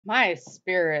My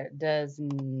spirit does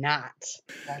not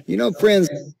like You know, friends,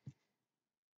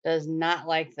 does not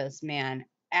like this man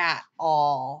at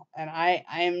all. And I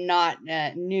am not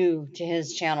new to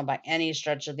his channel by any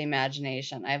stretch of the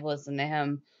imagination. I've listened to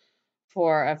him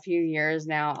for a few years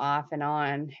now, off and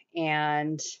on.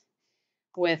 And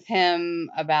with him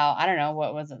about, I don't know,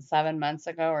 what was it, 7 months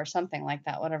ago or something like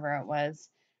that, whatever it was,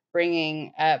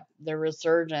 bringing up the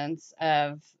resurgence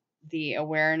of the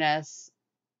awareness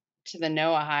to the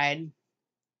Noahide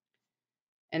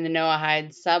and the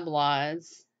Noahide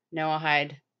sub-laws,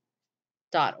 Noahide.org.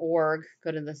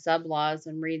 Go to the sub-laws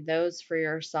and read those for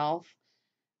yourself.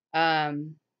 I've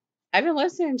been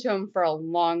listening to him for a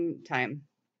long time.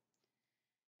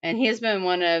 And he's been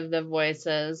one of the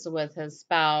voices with his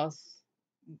spouse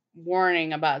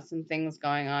warning about some things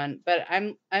going on. But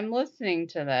I'm listening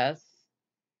to this,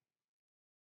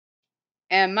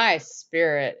 and my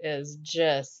spirit is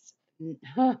just you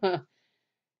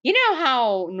know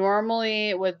how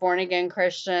normally with born again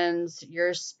Christians,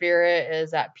 your spirit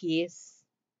is at peace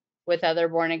with other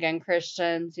born again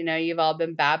Christians. You know, you've all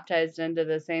been baptized into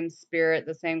the same spirit,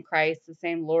 the same Christ, the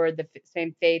same Lord, the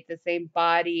same faith, the same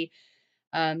body,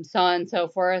 so on and so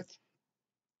forth.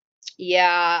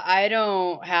 Yeah, I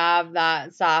don't have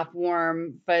that soft,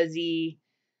 warm, fuzzy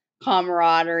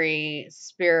camaraderie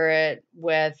spirit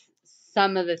with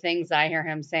some of the things I hear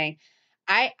him saying.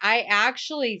 I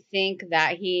actually think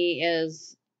that he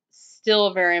is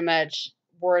still very much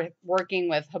working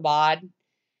with Chabad,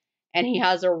 and he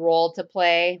has a role to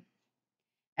play.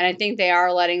 And I think they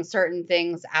are letting certain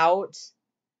things out,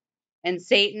 and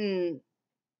Satan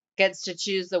gets to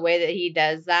choose the way that he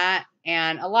does that.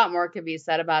 And a lot more could be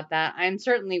said about that. I'm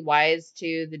certainly wise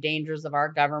to the dangers of our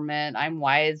government. I'm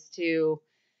wise to,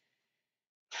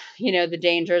 you know, the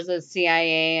dangers of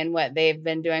CIA and what they've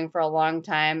been doing for a long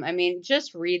time. I mean,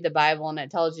 just read the Bible and it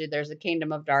tells you there's a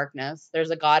kingdom of darkness.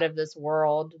 There's a God of this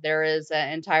world. There is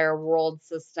an entire world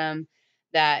system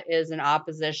that is in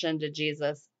opposition to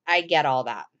Jesus. I get all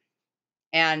that.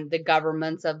 And the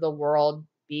governments of the world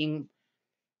being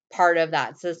part of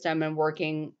that system and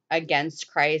working against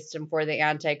Christ and for the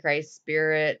Antichrist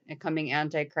spirit and coming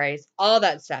Antichrist, all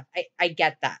that stuff. I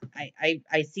get that.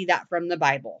 I see that from the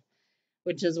Bible,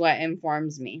 which is what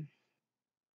informs me.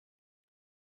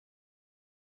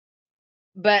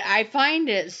 But I find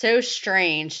it so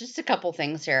strange. Just a couple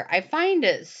things here. I find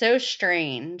it so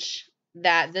strange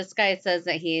that this guy says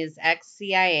that he's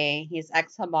ex-CIA, he's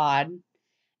ex-Chabad,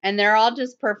 and they're all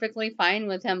just perfectly fine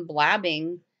with him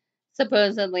blabbing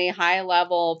supposedly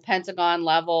high-level,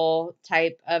 Pentagon-level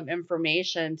type of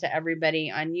information to everybody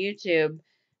on YouTube,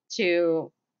 to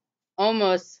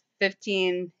almost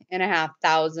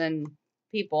 15,500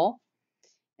 people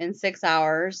in 6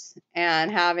 hours,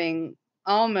 and having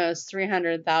almost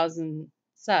 300,000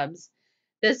 subs.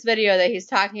 This video that he's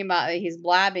talking about, that he's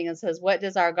blabbing and says, what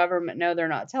does our government know they're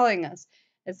not telling us?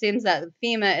 It seems that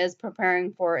FEMA is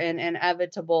preparing for an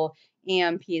inevitable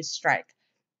EMP strike.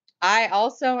 I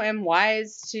also am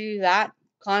wise to that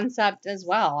concept as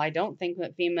well. I don't think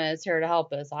that FEMA is here to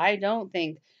help us. I don't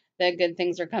think that good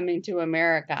things are coming to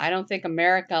America. I don't think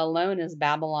America alone is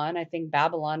Babylon. I think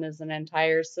Babylon is an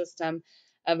entire system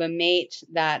of a mate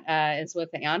that is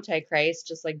with the Antichrist.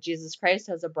 Just like Jesus Christ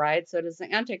has a bride, so does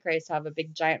the Antichrist have a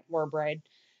big giant war bride.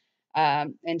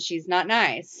 And she's not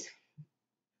nice.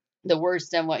 The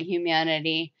worst of what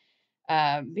humanity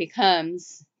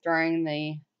becomes during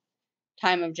the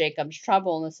time of Jacob's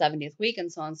trouble in the 70th week,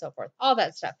 and so on and so forth, all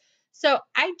that stuff. So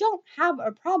I don't have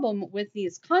a problem with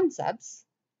these concepts,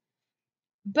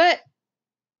 but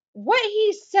what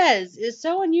he says is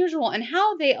so unusual, and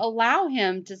how they allow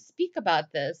him to speak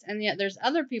about this. And yet there's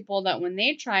other people that when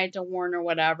they try to warn or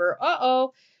whatever,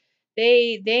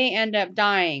 they end up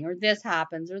dying, or this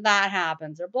happens, or that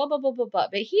happens, or blah blah blah blah blah.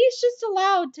 But he's just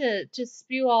allowed to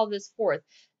spew all this forth.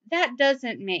 That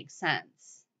doesn't make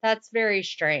sense. That's very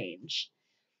strange.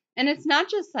 And it's not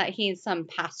just that he's some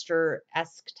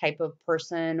pastor-esque type of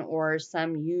person or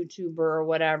some YouTuber or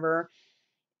whatever.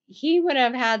 He would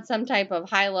have had some type of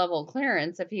high-level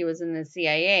clearance if he was in the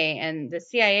CIA, and the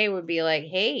CIA would be like,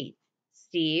 hey,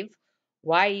 Steve,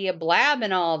 why are you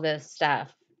blabbing all this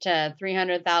stuff to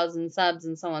 300,000 subs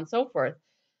and so on and so forth?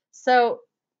 So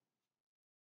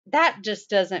that just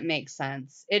doesn't make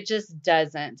sense. It just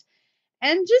doesn't.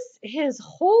 And just his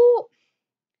whole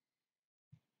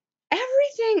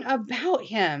everything about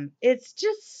him, it's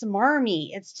just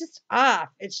smarmy. It's just off.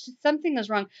 It's just something is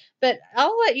wrong. But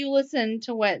I'll let you listen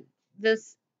to what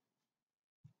this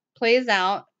plays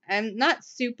out. I'm not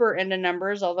super into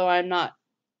numbers, although I'm not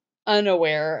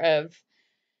unaware of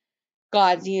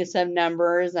God's use of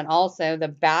numbers and also the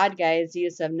bad guy's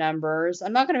use of numbers.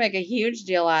 I'm not going to make a huge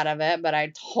deal out of it, but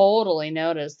I totally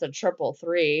noticed the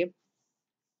 333.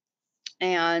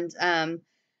 And I'm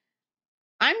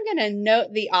going to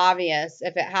note the obvious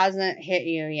if it hasn't hit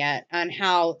you yet on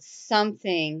how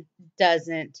something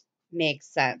doesn't make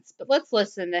sense. But let's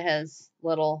listen to his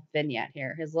little vignette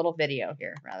here, his little video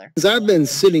here, rather. I've been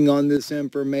sitting on this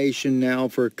information now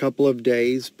for a couple of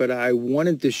days, but I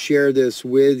wanted to share this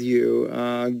with you.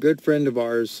 A good friend of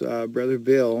ours, Brother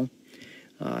Bill,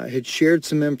 had shared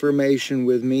some information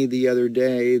with me the other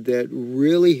day that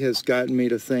really has gotten me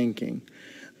to thinking.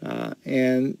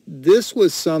 And this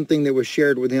was something that was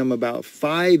shared with him about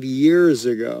 5 years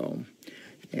ago.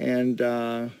 And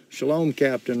shalom,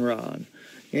 Captain Ron.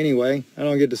 Anyway, I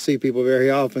don't get to see people very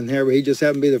often there, but he just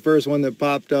happened to be the first one that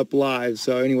popped up live.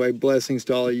 So anyway, blessings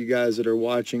to all of you guys that are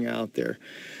watching out there.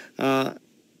 But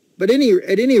at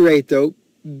any rate, though,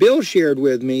 Bill shared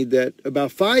with me that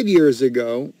about 5 years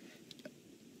ago,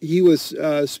 he was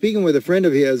speaking with a friend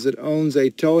of his that owns a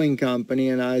towing company,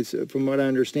 and from what I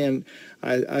understand,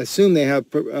 I assume they have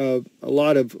a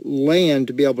lot of land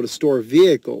to be able to store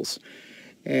vehicles.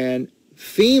 And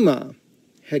FEMA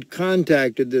had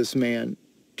contacted this man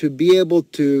to be able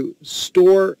to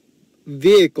store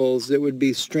vehicles that would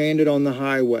be stranded on the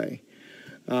highway.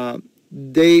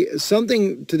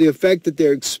 Something to the effect that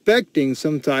they're expecting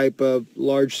some type of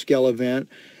large-scale event,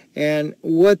 and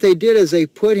what they did is they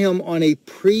put him on a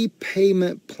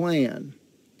prepayment plan.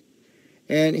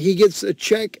 And he gets a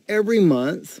check every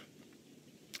month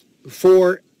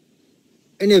for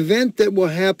an event that will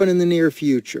happen in the near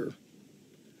future.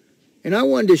 And I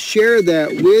wanted to share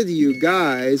that with you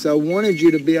guys. I wanted you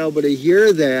to be able to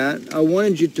hear that. I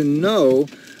wanted you to know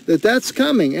that that's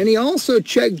coming. And he also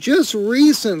checked just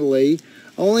recently,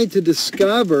 only to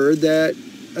discover that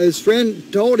his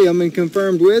friend told him and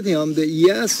confirmed with him that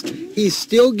yes, he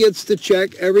still gets the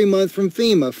check every month from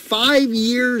FEMA. 5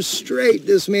 years straight,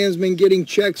 this man's been getting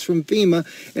checks from FEMA.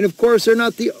 And of course, they're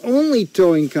not the only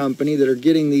towing company that are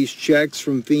getting these checks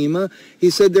from FEMA. He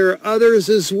said there are others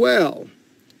as well.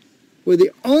 Well,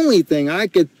 the only thing I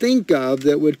could think of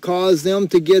that would cause them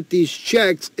to get these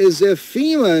checks is if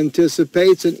FEMA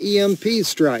anticipates an EMP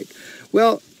strike.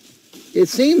 Well, it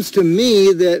seems to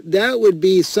me that that would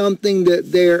be something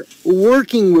that they're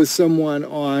working with someone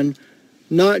on,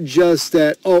 not just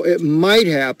that, oh, it might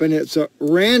happen, it's a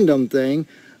random thing,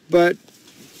 but,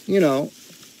 you know,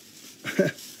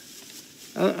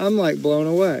 I'm like blown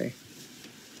away.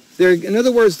 In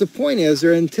other words, the point is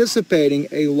they're anticipating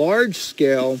a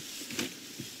large-scale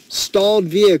stalled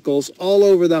vehicles all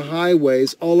over the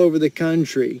highways, all over the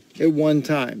country at one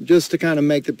time, just to kind of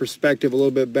make the perspective a little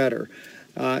bit better.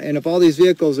 And if all these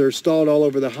vehicles are stalled all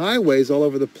over the highways, all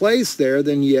over the place there,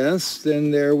 then yes,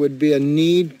 then there would be a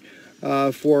need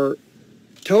for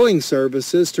towing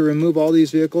services to remove all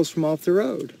these vehicles from off the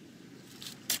road.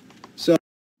 So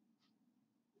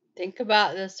think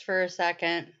about this for a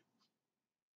second.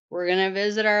 We're going to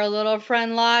visit our little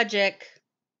friend Logic.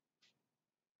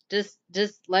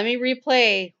 Just let me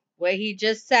replay what he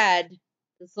just said,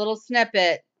 this little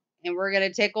snippet, and we're going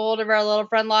to take hold of our little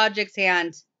friend Logic's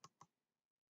hand.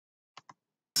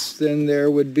 Then there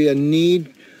would be a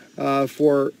need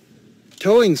for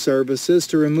towing services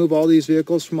to remove all these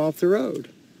vehicles from off the road.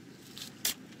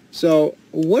 So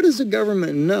what does the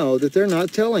government know that they're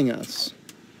not telling us?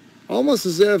 Almost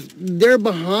as if they're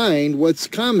behind what's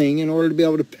coming in order to be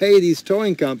able to pay these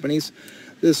towing companies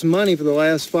this money for the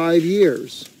last 5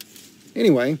 years.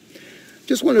 Anyway,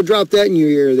 just want to drop that in your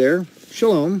ear there.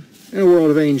 Shalom, in a world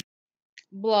of angels.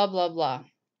 Blah, blah, blah.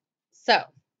 So,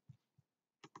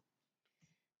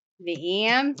 the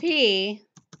EMP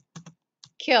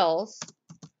kills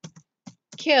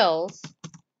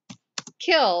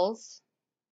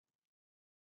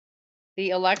the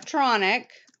electronic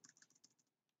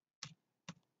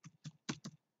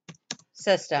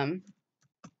system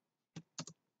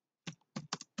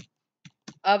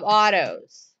of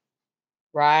autos,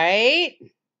 right?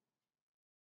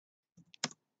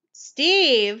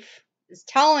 Steve is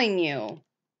telling you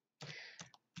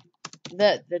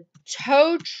that the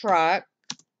tow truck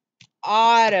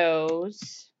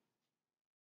autos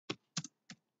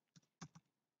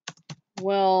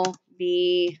will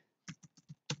be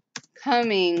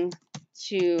coming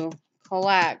to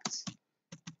collect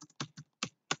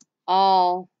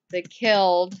all the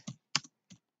killed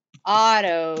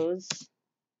autos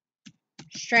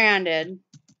stranded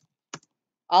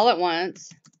all at once,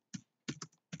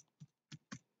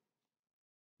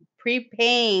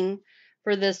 prepaying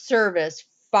for this service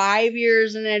 5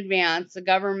 years in advance. The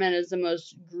government is the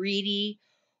most greedy,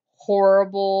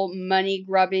 horrible,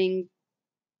 money-grubbing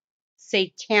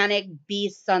satanic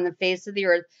beasts on the face of the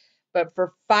earth. But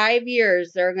for 5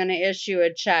 years, they're going to issue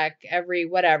a check every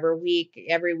week,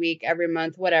 every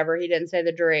month, whatever. He didn't say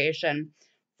the duration.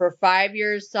 For 5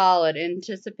 years solid,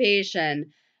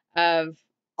 anticipation of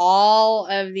all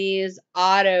of these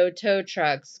auto tow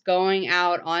trucks going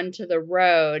out onto the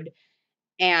road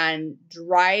and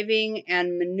driving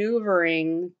and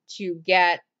maneuvering to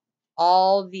get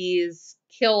all these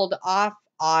killed off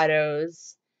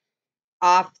autos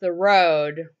off the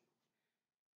road.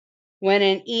 When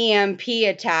an EMP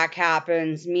attack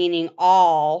happens, meaning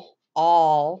all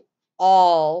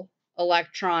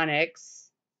electronics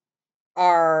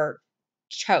are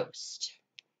toast.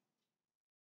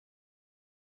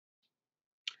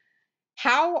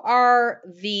 How are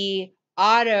the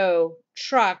auto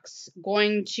trucks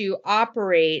going to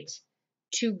operate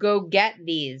to go get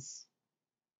these?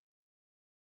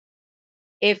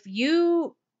 If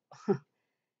you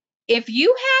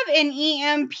have an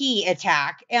EMP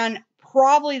attack, and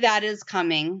probably that is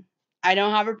coming, I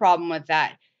don't have a problem with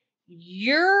that.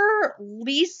 Your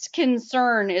least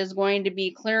concern is going to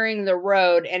be clearing the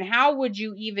road. And how would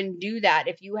you even do that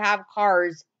if you have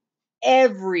cars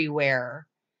everywhere?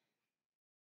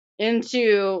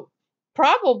 Into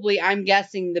probably, I'm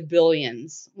guessing, the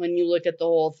billions when you look at the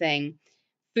whole thing.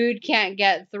 Food can't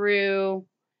get through.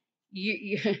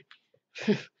 You're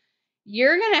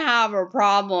going to have a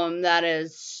problem that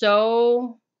is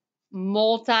so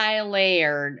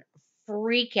multi-layered,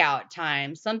 freak out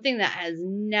time, something that has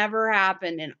never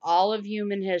happened in all of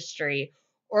human history,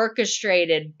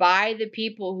 orchestrated by the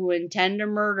people who intend to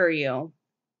murder you.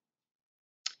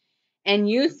 And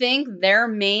you think their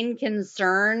main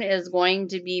concern is going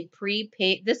to be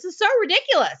prepaid? This is so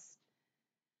ridiculous.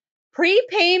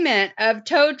 Prepayment of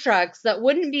tow trucks that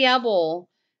wouldn't be able,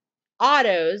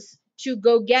 autos, to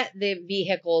go get the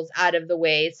vehicles out of the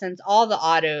way, since all the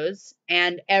autos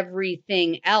and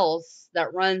everything else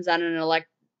that runs on an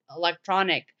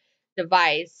electronic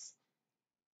device,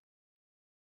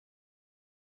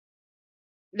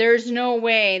 there's no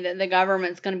way that the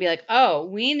government's going to be like, oh,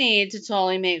 we need to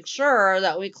totally make sure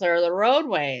that we clear the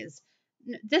roadways.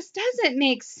 This doesn't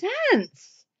make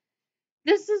sense.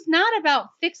 This is not about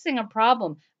fixing a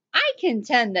problem. I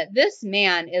contend that this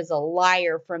man is a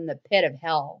liar from the pit of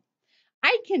hell.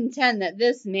 I contend that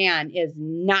this man is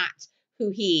not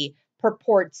who he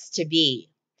purports to be.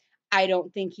 I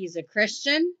don't think he's a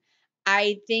Christian.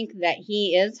 I think that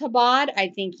he is Chabad. I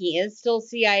think he is still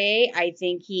CIA. I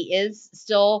think he is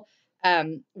still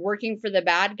working for the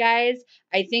bad guys.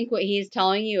 I think what he's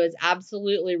telling you is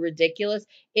absolutely ridiculous.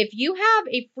 If you have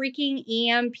a freaking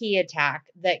EMP attack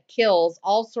that kills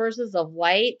all sources of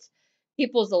light,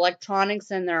 people's electronics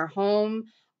in their home,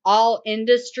 all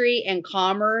industry and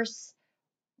commerce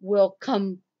will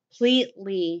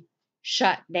completely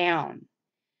shut down.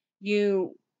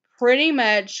 You pretty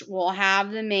much will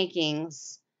have the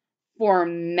makings for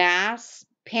mass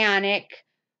panic,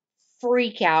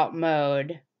 freak out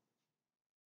mode,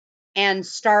 and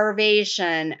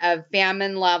starvation of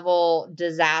famine level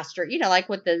disaster. You know, like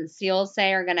what the SEALs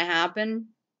say are going to happen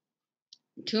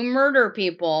to murder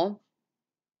people.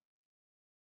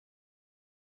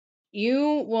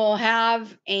 You will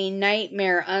have a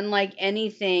nightmare unlike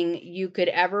anything you could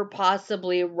ever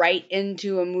possibly write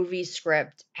into a movie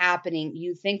script happening.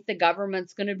 You think the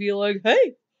government's going to be like,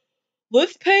 hey,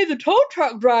 let's pay the tow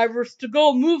truck drivers to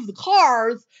go move the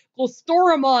cars, go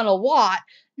store them on a lot.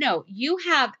 No, you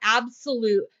have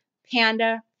absolute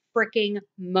panda freaking,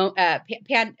 how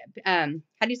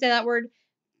do you say that word?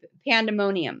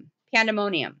 Pandemonium.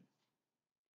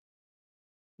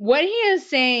 What he is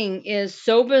saying is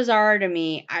so bizarre to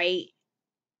me. I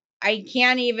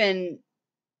can't even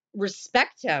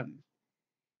respect him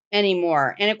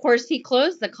anymore. And of course, he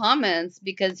closed the comments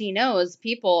because he knows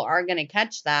people are going to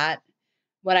catch that.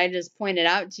 What I just pointed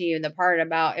out to you, the part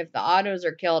about if the autos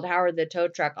are killed, how are the tow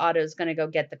truck autos going to go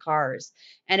get the cars?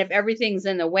 And if everything's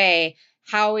in the way,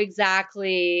 how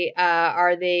exactly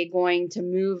are they going to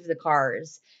move the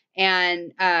cars?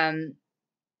 And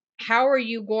how are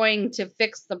you going to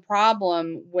fix the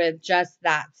problem with just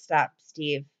that stuff,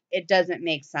 Steve? It doesn't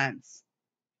make sense.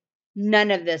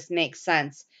 None of this makes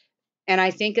sense. And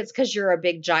I think it's because you're a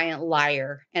big giant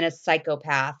liar and a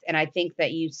psychopath. And I think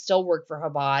that you still work for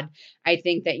Chabad. I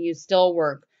think that you still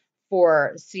work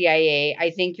for CIA. I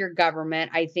think you're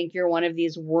government. I think you're one of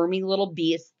these wormy little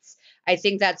beasts. I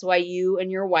think that's why you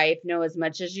and your wife know as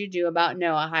much as you do about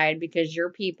Noahide, because your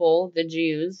people, the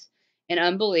Jews in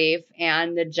unbelief,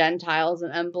 and the Gentiles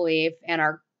in unbelief, and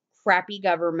our crappy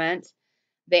government,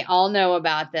 they all know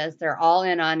about this. They're all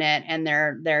in on it, and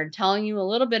they're telling you a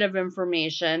little bit of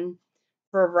information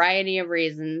for a variety of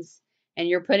reasons. and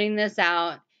you're putting this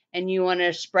out, and you want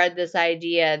to spread this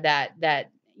idea that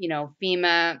you know,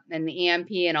 FEMA and the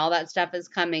EMP and all that stuff is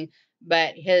coming,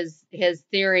 but his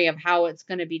theory of how it's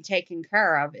going to be taken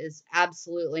care of is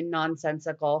absolutely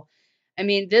nonsensical. I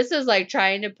mean, this is like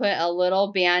trying to put a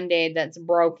little Band-Aid that's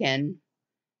broken,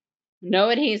 no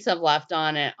adhesive left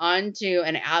on it, onto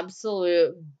an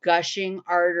absolute gushing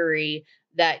artery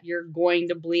that you're going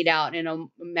to bleed out in a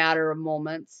matter of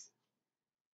moments,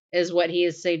 is what he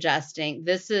is suggesting.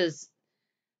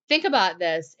 Think about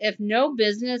this. If no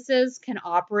businesses can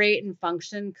operate and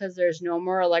function because there's no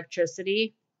more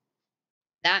electricity,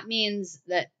 that means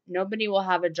that nobody will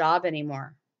have a job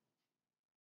anymore.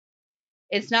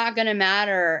 It's not going to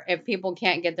matter if people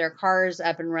can't get their cars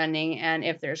up and running and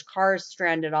if there's cars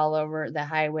stranded all over the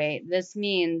highway. This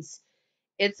means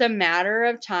it's a matter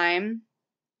of time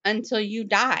until you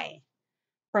die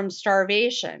from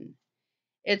starvation.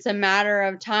 It's a matter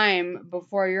of time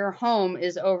before your home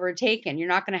is overtaken. You're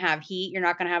not going to have heat. You're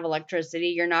not going to have electricity.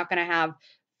 You're not going to have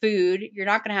food. You're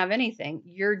not going to have anything.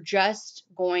 You're just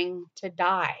going to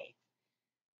die.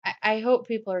 I hope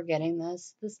people are getting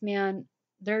this. This man,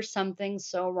 there's something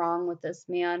so wrong with this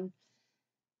man.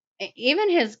 Even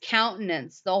his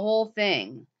countenance, the whole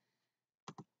thing.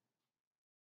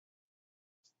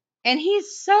 And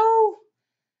he's so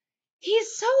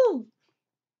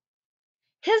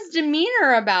his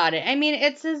demeanor about it. I mean,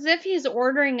 it's as if he's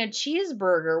ordering a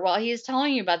cheeseburger while he's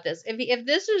telling you about this. If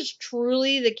this is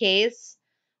truly the case,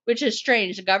 which is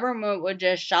strange, the government would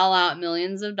just shell out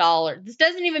millions of dollars. This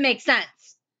doesn't even make sense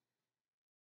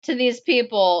to these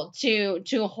people to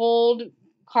hold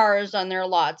cars on their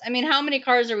lots. I mean, how many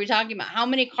cars are we talking about? How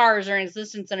many cars are in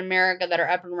existence in America that are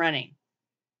up and running?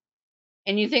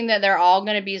 And you think that they're all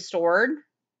going to be stored?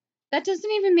 That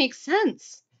doesn't even make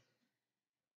sense.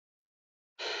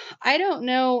 I don't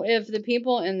know if the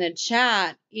people in the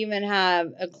chat even have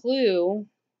a clue.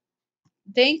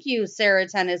 Thank you, Sarah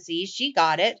Tennessee. She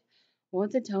got it.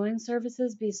 Won't the towing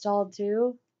services be stalled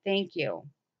too? Thank you.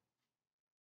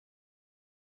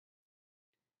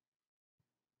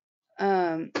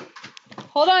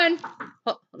 Hold on.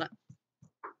 Hold on.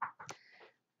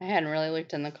 I hadn't really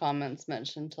looked in the comments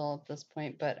much until at this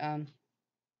point, but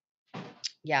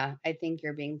yeah, I think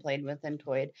you're being played with and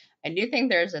toyed. I do think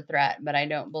there's a threat, but I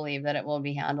don't believe that it will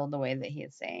be handled the way that he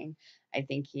is saying. I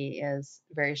think he is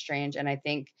very strange, and I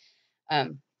think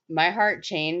my heart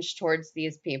changed towards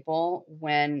these people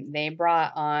when they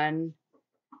brought on,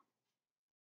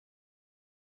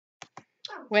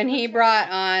 when he brought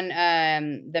on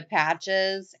the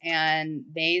patches, and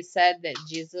they said that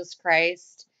Jesus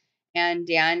Christ and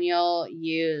Daniel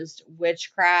used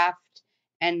witchcraft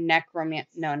and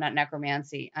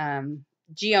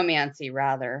geomancy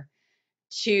rather,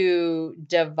 to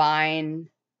divine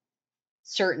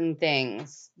certain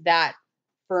things. That,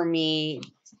 for me,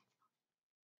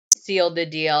 sealed the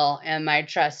deal, and my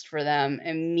trust for them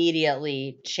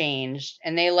immediately changed.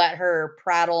 And they let her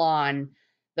prattle on,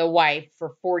 the wife,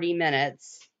 for 40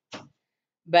 minutes.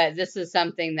 But this is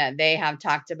something that they have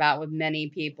talked about with many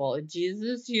people.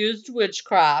 Jesus used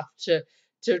witchcraft to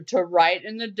write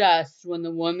in the dust when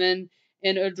the woman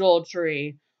in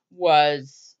adultery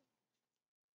was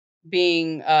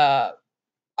being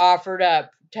offered up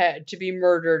to be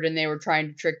murdered, and they were trying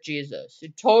to trick Jesus. He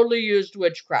totally used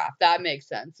witchcraft. That makes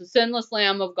sense. The sinless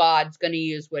Lamb of God's going to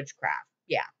use witchcraft.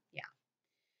 Yeah.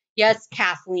 Yes,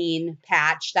 Kathleen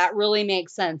Patch, that really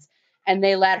makes sense. And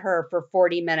they let her for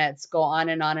 40 minutes go on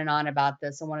and on and on about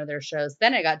this in one of their shows.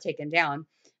 Then it got taken down.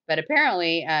 But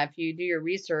apparently, if you do your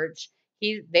research,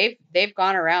 they've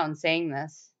gone around saying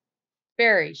this.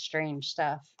 Very strange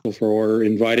stuff. For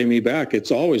inviting me back.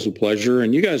 It's always a pleasure.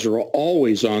 And you guys are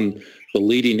always on the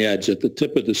leading edge, at the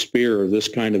tip of the spear of this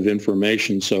kind of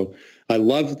information. So I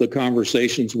love the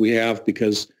conversations we have,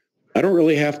 because I don't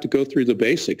really have to go through the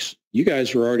basics. You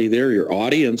guys are already there. Your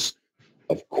audience,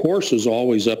 of course, is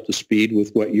always up to speed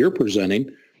with what you're presenting.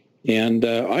 And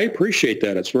I appreciate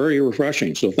that. It's very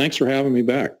refreshing. So thanks for having me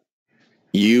back.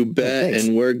 You bet,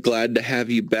 and we're glad to have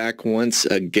you back once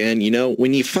again. You know,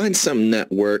 when you find something that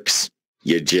works,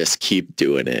 you just keep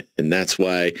doing it, and that's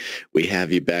why we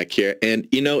have you back here. And,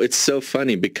 you know, it's so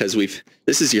funny because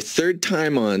this is your third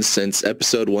time on since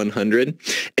episode 100,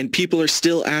 and people are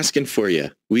still asking for you.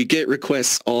 We get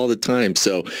requests all the time,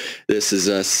 so this is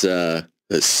us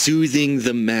soothing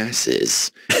the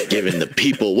masses, giving the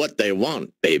people what they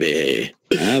want, baby.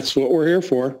 That's what we're here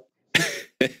for.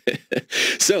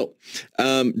 So,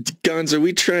 Gonz, are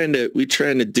we trying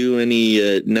to do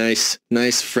any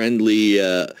nice, friendly,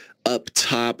 up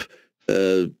top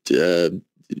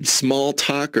small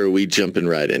talk, or are we jumping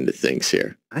right into things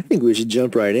here? I think we should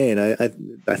jump right in.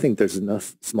 I think there's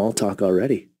enough small talk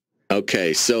already.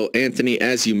 Okay, so Anthony,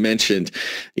 as you mentioned,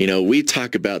 we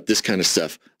talk about this kind of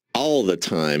stuff all the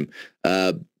time.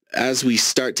 As we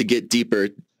start to get deeper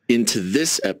into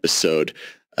this episode,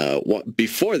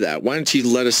 before that, why don't you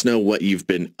let us know what you've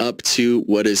been up to?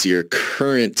 What is your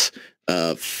current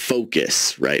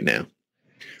focus right now?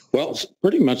 Well, it's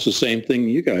pretty much the same thing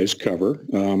you guys cover.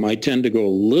 I tend to go a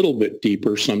little bit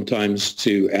deeper, sometimes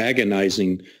to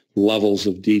agonizing levels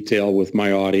of detail with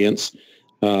my audience.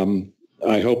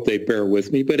 I hope they bear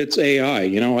with me, but it's AI.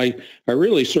 I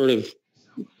really sort of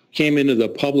came into the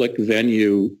public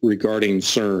venue regarding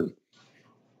CERN.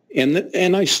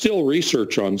 And I still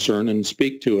research on CERN and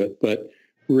speak to it, but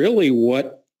really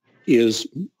what is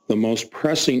the most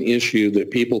pressing issue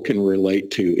that people can relate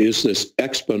to is this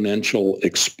exponential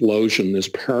explosion, this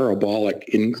parabolic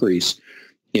increase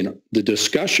in the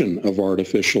discussion of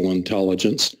artificial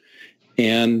intelligence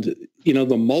and,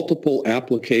 the multiple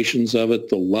applications of it,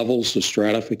 the levels of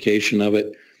stratification of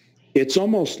it. It's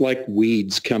almost like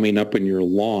weeds coming up in your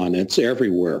lawn. It's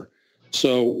everywhere.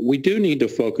 So we do need to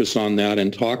focus on that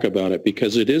and talk about it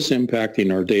because it is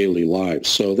impacting our daily lives.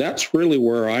 So that's really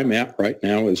where I'm at right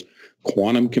now is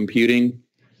quantum computing,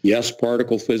 yes,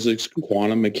 particle physics,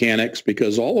 quantum mechanics,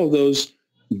 because all of those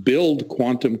build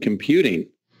quantum computing.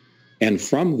 And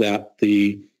from that,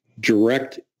 the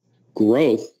direct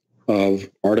growth of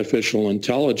artificial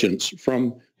intelligence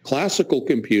from classical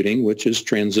computing, which is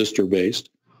transistor-based,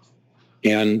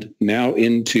 and now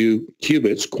into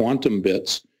qubits, quantum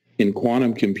bits in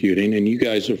quantum computing. And you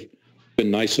guys have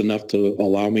been nice enough to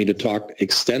allow me to talk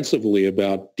extensively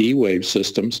about D-wave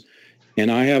systems. And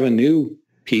I have a new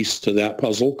piece to that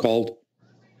puzzle called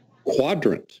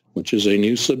Quadrant, which is a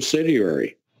new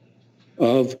subsidiary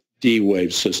of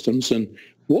D-wave systems. And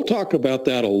we'll talk about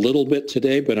that a little bit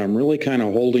today, but I'm really kind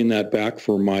of holding that back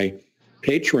for my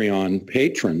Patreon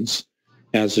patrons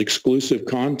as exclusive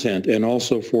content and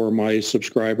also for my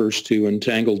subscribers to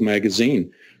Entangled Magazine.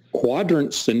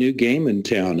 Quadrant's the new game in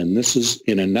town, and this is,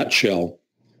 in a nutshell,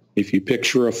 if you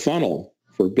picture a funnel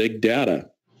for big data,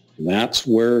 that's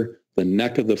where the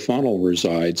neck of the funnel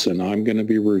resides, and I'm going to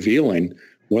be revealing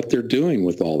what they're doing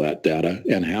with all that data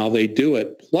and how they do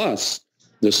it, plus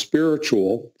the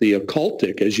spiritual, the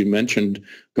occultic, as you mentioned,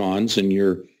 Gonz, in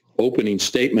your opening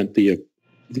statement, the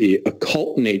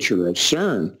occult nature of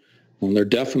CERN. Well, there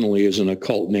definitely is an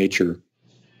occult nature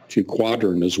to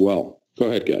Quadrant as well. Go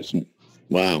ahead, guys.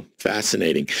 Wow,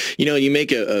 fascinating. You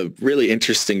make a really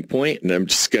interesting point, and I'm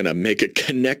just going to make a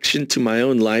connection to my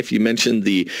own life. You mentioned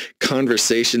the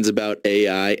conversations about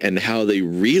AI and how they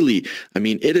really,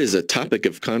 it is a topic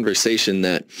of conversation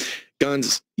that,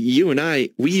 Gonz, you and I,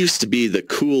 we used to be the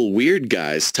cool, weird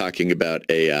guys talking about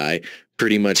AI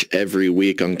pretty much every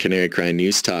week on Canary Cry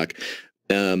News Talk.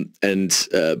 But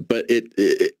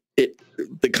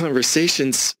the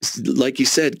conversations, like you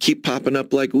said, keep popping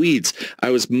up like weeds. I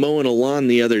was mowing a lawn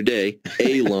the other day,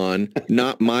 a lawn,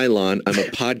 not my lawn. I'm a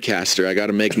podcaster. I got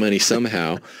to make money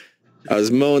somehow. I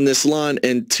was mowing this lawn,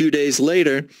 and 2 days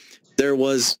later, there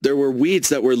were weeds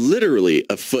that were literally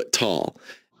a foot tall.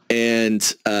 And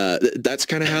that's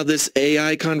kind of how this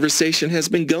AI conversation has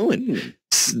been going.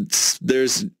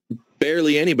 There's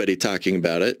barely anybody talking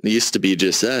about it. It used to be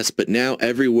just us, but now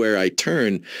everywhere I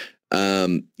turn,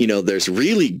 there's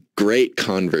really great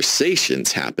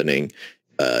conversations happening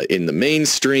in the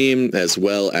mainstream as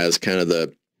well as kind of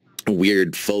the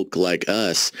weird folk like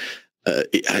us.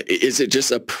 Is it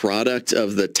just a product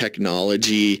of the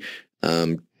technology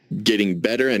getting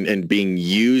better and being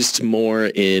used more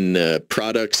in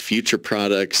products, future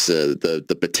products,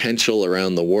 the potential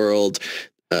around the world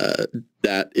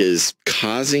that is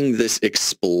causing this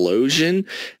explosion?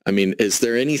 Is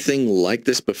there anything like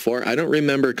this before? I don't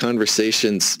remember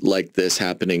conversations like this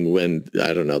happening when,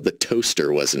 I don't know, the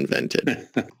toaster was invented.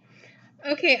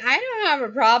 Okay, I don't have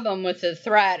a problem with the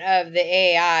threat of the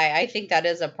AI. I think that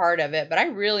is a part of it, but I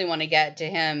really want to get to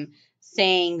him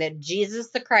saying that Jesus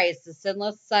the Christ, the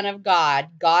sinless Son of God,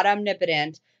 God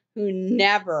omnipotent, who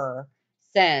never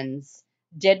sins,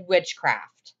 did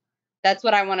witchcraft. That's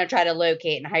what I want to try to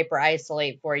locate and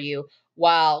hyper-isolate for you,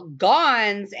 while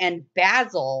Gonz and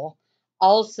Basil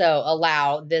also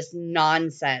allow this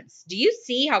nonsense. Do you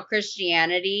see how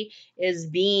Christianity is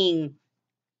being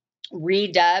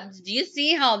redubbed? Do you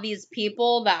see how these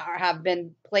people that have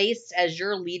been placed as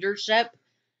your leadership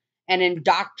and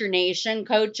indoctrination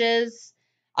coaches,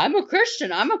 I'm a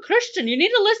Christian, you need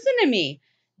to listen to me.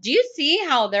 Do you see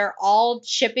how they're all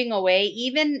chipping away,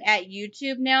 even at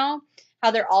YouTube now,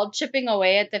 how they're all chipping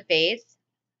away at the faith?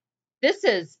 This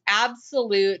is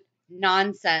absolute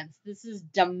nonsense. This is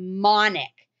demonic.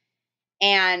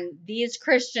 And these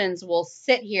Christians will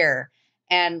sit here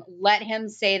and let him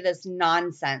say this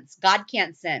nonsense. God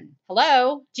can't sin.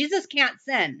 Hello? Jesus can't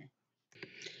sin.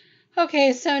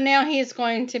 Okay, so now he's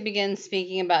going to begin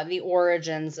speaking about the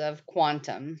origins of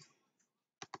quantum.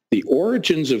 The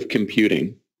origins of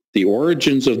computing, the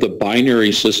origins of the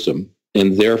binary system,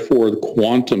 and therefore the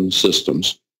quantum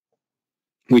systems.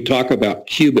 We talk about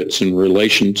qubits in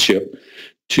relationship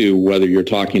to whether you're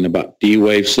talking about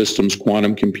D-Wave systems,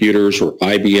 quantum computers, or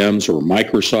IBM's or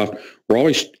Microsoft. We're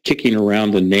always kicking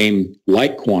around the name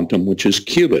like quantum, which is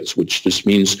qubits, which just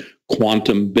means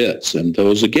quantum bits. And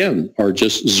those, again, are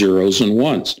just zeros and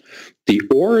ones. The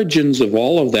origins of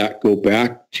all of that go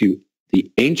back to the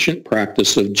ancient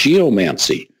practice of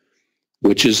geomancy,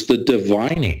 which is the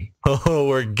divining. Oh,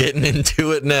 we're getting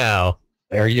into it now.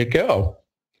 There you go.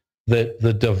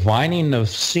 The divining of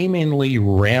seemingly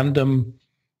random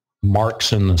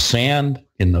marks in the sand,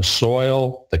 in the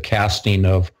soil, the casting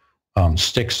of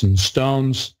sticks and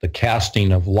stones, the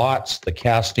casting of lots, the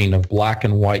casting of black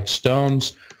and white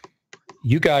stones.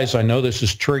 You guys, I know this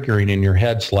is triggering in your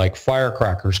heads like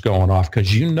firecrackers going off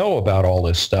because you know about all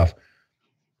this stuff.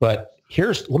 But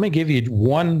let me give you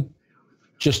one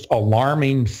just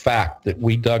alarming fact that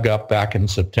we dug up back in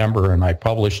September and I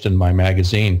published in my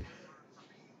magazine.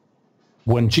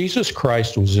 When Jesus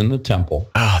Christ was in the temple.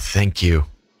 Oh, thank you.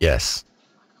 Yes.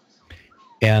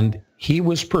 And he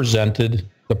was presented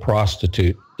the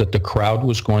prostitute that the crowd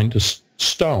was going to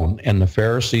stone, and the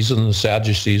Pharisees and the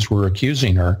Sadducees were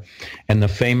accusing her. And the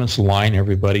famous line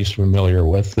everybody's familiar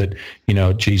with that,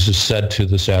 Jesus said to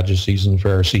the Sadducees and the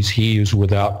Pharisees, "He who's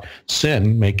without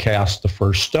sin may cast the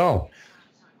first stone."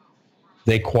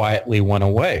 They quietly went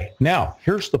away. Now,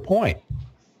 here's the point.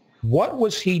 What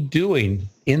was he doing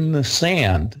in the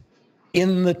sand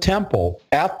in the temple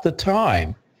at the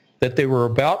time that they were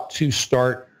about to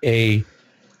start a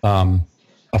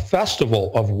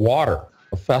festival of water,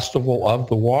 a festival of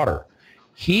the water?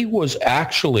 He was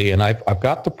actually, and I've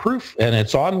got the proof, and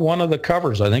it's on one of the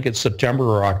covers. I think it's September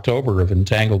or October of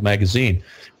Entangled magazine.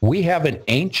 We have an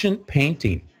ancient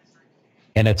painting,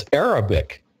 and it's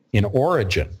Arabic in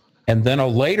origin, and then a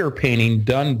later painting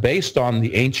done based on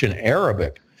the ancient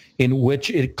Arabic, in which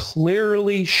it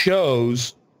clearly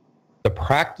shows the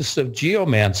practice of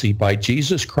geomancy by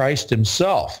Jesus Christ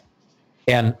himself.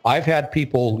 And I've had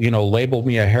people, label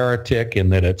me a heretic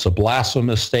and that it's a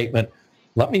blasphemous statement.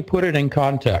 Let me put it in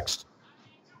context.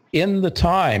 In the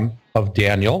time of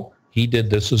Daniel, he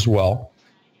did this as well,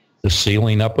 the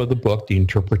sealing up of the book, the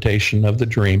interpretation of the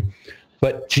dream.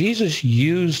 But Jesus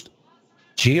used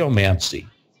geomancy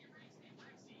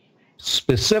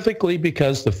specifically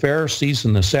because the Pharisees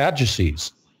and the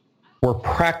Sadducees were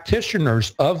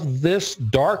practitioners of this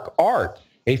dark art,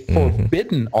 a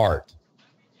forbidden art.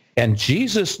 And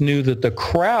Jesus knew that the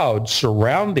crowd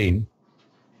surrounding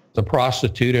the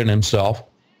prostitute and himself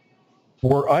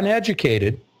were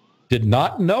uneducated, did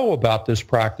not know about this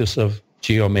practice of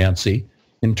geomancy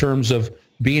in terms of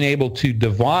being able to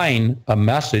divine a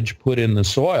message put in the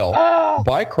soil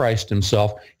by Christ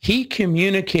himself. He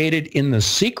communicated in the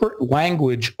secret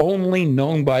language only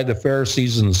known by the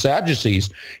Pharisees and the Sadducees.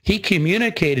 He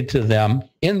communicated to them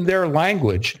in their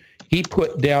language. He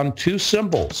put down two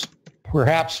symbols,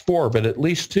 perhaps four, but at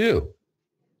least two,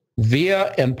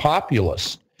 via and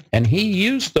populus. And he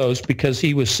used those because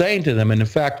he was saying to them, and in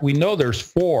fact, we know there's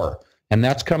four, and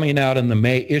that's coming out in the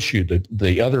May issue,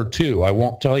 the other two. I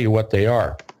won't tell you what they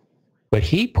are. But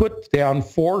he put down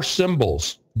four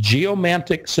symbols,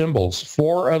 geomantic symbols,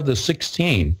 4 of the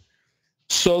 16,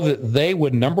 so that they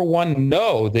would, number one,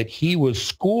 know that he was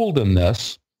schooled in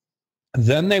this.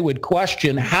 Then they would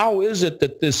question, how is it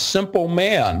that this simple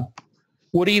man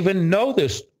would even know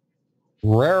this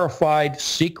rarefied,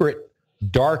 secret,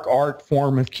 dark art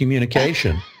form of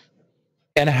communication?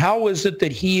 And how is it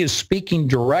that he is speaking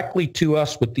directly to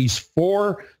us with these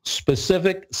 4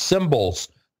 specific symbols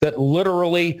that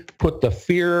literally put the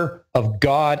fear of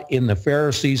God in the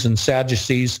Pharisees and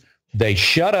Sadducees? They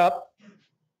shut up.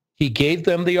 He gave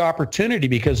them the opportunity,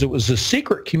 because it was a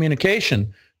secret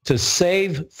communication, to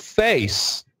save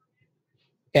face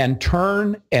and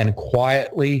turn and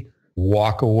quietly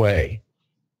walk away.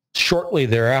 Shortly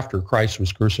thereafter, Christ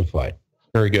was crucified.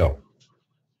 There you go.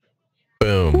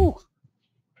 Boom. Whew.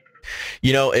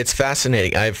 It's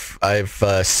fascinating.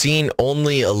 I've seen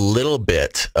only a little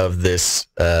bit of this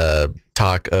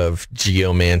talk of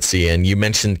geomancy, and you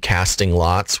mentioned casting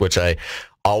lots, which I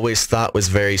always thought was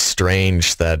very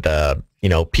strange that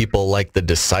people like the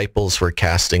disciples were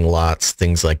casting lots,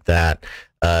 things like that,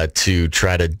 to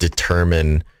try to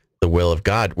determine the will of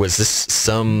God. Was this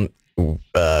some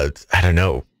I don't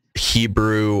know,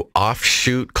 Hebrew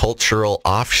offshoot, cultural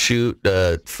offshoot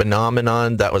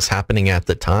phenomenon that was happening at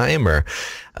the time? Or,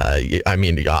 I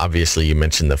mean, obviously you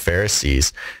mentioned the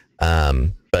Pharisees,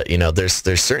 but you know, there's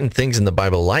certain things in the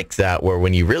Bible like that where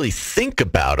when you really think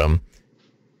about them,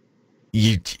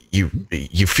 you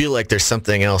feel like there's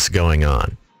something else going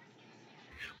on.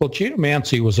 Well,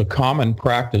 geomancy was a common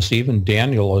practice. Even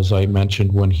Daniel, as I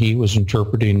mentioned, when he was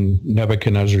interpreting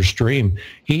Nebuchadnezzar's dream,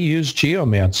 he used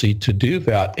geomancy to do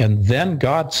that. And then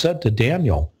God said to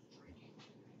Daniel,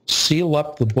 seal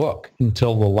up the book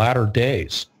until the latter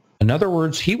days. In other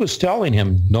words, he was telling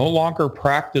him, no longer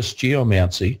practice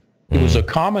geomancy. It was a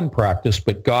common practice,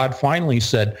 but God finally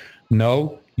said,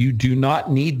 no, you do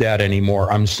not need that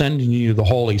anymore. I'm sending you the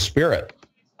Holy Spirit.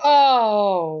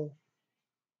 Oh,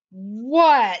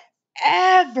 whatever.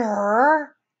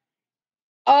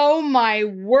 Oh my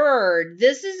word.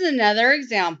 This is another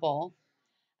example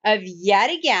of yet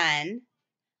again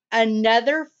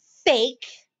another fake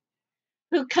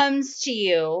who comes to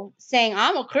you saying,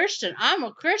 I'm a Christian,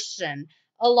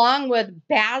 along with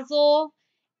Basil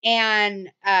and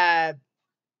the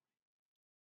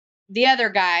other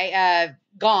guy,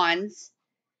 Gonz.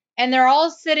 And they're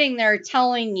all sitting there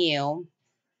telling you,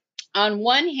 on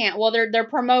one hand, well, they're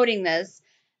promoting this,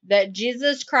 that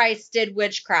Jesus Christ did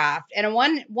witchcraft. And in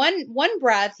one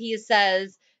breath, he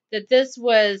says that this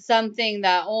was something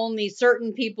that only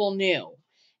certain people knew.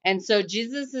 And so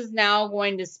Jesus is now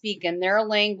going to speak in their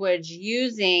language,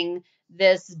 using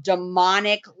this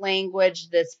demonic language,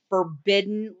 this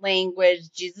forbidden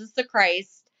language. Jesus the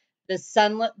Christ, the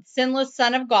sinless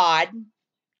Son of God,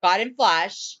 God in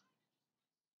flesh.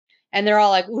 And they're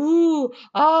all like, ooh,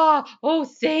 oh,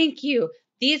 thank you.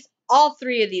 All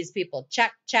three of these people,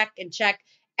 check, and check.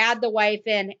 Add the wife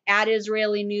in, add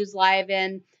Israeli News Live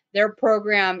in. Their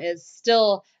program is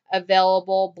still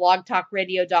available,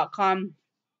 blogtalkradio.com.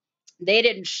 They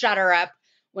didn't shut her up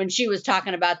when she was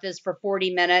talking about this for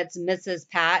 40 minutes, Mrs.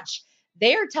 Patch.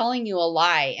 They are telling you a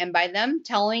lie. And by them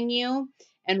telling you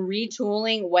and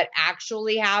retooling what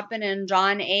actually happened in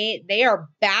John 8, they are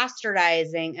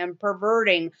bastardizing and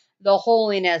perverting the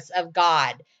holiness of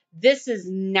God. This is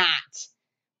not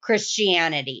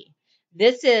Christianity.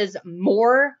 This is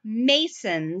more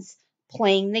Masons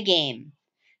playing the game.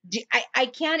 I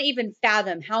can't even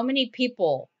fathom how many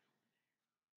people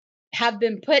have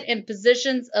been put in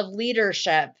positions of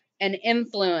leadership and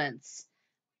influence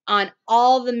on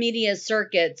all the media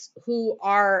circuits who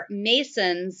are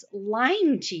Masons,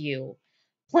 lying to you,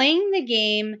 playing the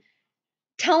game,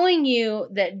 telling you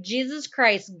that Jesus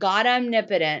Christ, God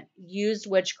omnipotent, used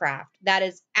witchcraft. That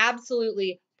is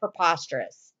absolutely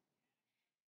preposterous.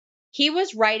 He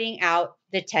was writing out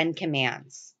the 10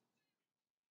 commands.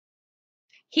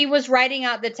 He was writing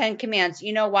out the 10 commands.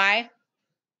 You know why?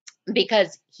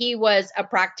 Because he was a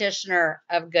practitioner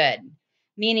of good,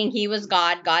 meaning he was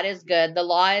God. God is good. The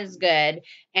law is good.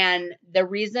 And the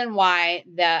reason why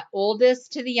the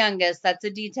oldest to the youngest, that's a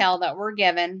detail that we're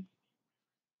given.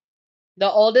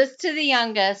 The oldest to the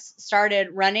youngest started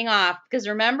running off because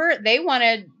remember, they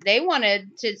wanted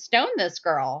to stone this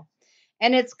girl.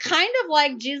 And it's kind of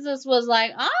like Jesus was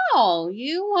like, oh,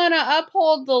 you want to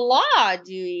uphold the law,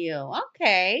 do you?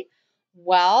 Okay.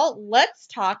 Well, let's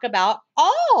talk about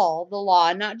all the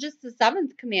law, not just the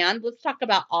seventh command. Let's talk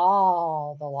about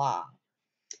all the law.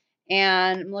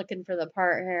 And I'm looking for the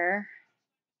part here.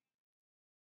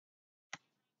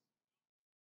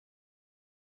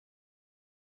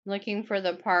 Looking for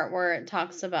the part where it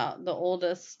talks about the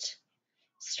oldest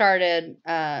started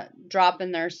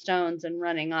dropping their stones and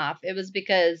running off. It was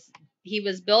because he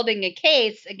was building a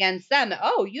case against them.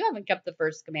 Oh, you haven't kept the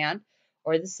first command,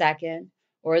 or the second,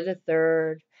 or the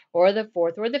third, or the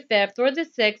fourth, or the fifth, or the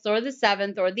sixth, or the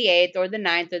seventh, or the eighth, or the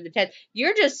ninth, or the 10th.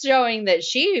 You're just showing that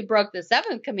she broke the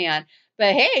seventh command.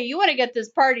 But hey, you want to get this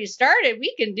party started?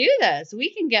 We can do this.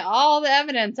 We can get all the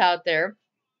evidence out there.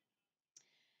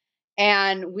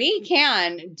 And we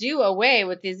can do away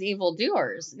with these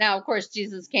evildoers. Now, of course,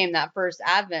 Jesus came that first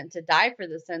advent to die for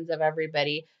the sins of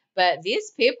everybody. But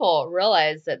these people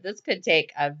realized that this could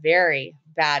take a very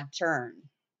bad turn.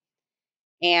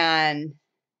 And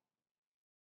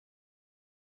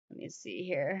let me see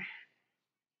here.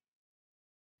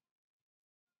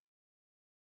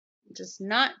 Just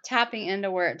not tapping into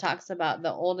where it talks about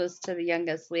the oldest to the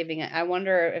youngest leaving it. I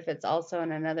wonder if it's also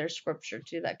in another scripture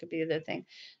too. That could be the other thing.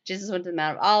 Jesus went to the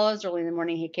Mount of Olives. Early in the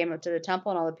morning, he came up to the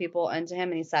temple, and all the people unto him,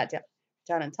 and he sat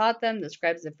down and taught them. The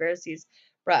scribes and Pharisees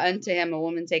brought unto him a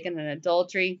woman taken in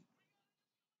adultery.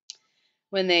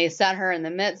 When they set her in the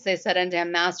midst, they said unto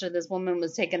him, Master, this woman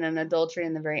was taken in adultery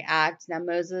in the very act. Now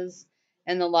Moses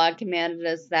And the law commanded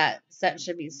us that such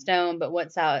should be stoned, but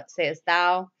what sayest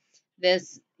thou?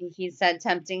 This he said,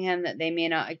 tempting him that they may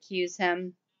not accuse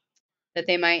him, that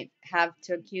they might have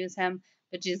to accuse him.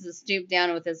 But Jesus stooped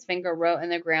down with his finger, wrote in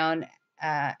the ground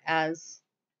as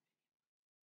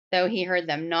though he heard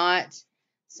them not.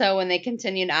 So when they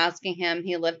continued asking him,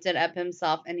 he lifted up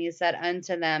himself and he said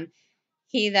unto them,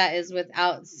 he that is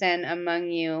without sin among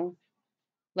you,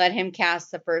 let him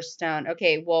cast the first stone.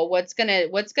 Okay, well, what's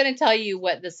gonna tell you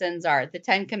what the sins are? The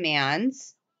 10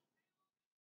 Commands.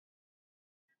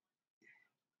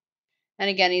 And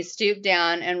again, he stooped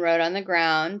down and wrote on the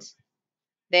ground.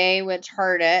 They which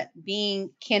heard it, being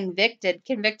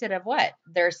convicted of what?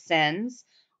 Their sins.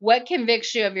 What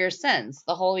convicts you of your sins?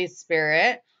 The Holy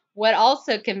Spirit. What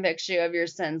also convicts you of your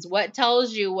sins? What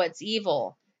tells you what's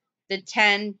evil? The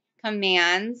 10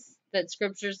 Commands that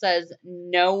Scripture says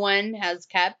no one has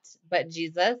kept but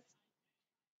Jesus,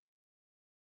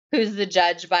 who's the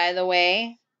judge, by the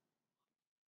way.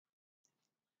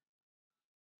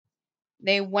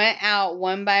 They went out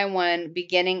one by one,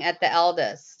 beginning at the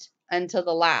eldest until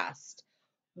the last.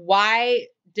 Why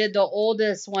did the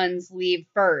oldest ones leave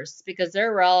first? Because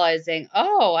they're realizing,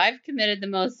 oh, I've committed the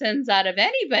most sins out of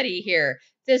anybody here.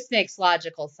 This makes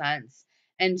logical sense.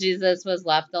 And Jesus was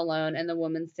left alone and the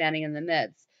woman standing in the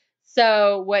midst.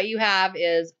 So what you have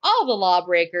is all the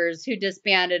lawbreakers who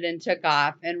disbanded and took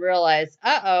off and realized,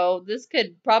 uh-oh, this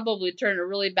could probably turn a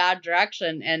really bad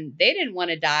direction. And they didn't want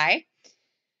to die.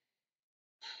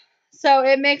 So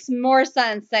it makes more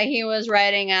sense that he was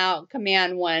writing out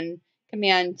command 1,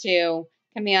 command 2,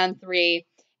 command 3,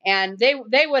 and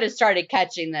they would have started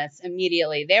catching this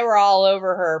immediately. They were all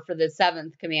over her for the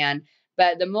 7th command,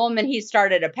 but the moment he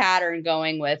started a pattern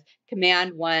going with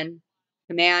command 1,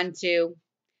 command 2,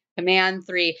 command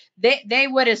 3, they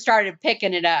would have started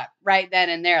picking it up right then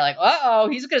and there, like, uh-oh,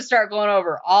 he's going to start going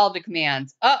over all the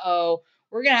commands. Uh-oh.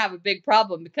 We're going to have a big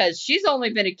problem because she's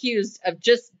only been accused of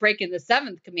just breaking the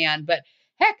 7th command. But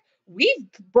heck, we've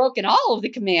broken all of the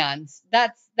commands.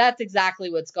 That's exactly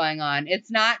what's going on.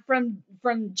 It's not from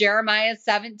Jeremiah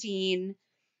 17.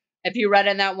 If you read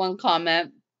in that one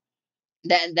comment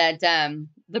that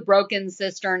the broken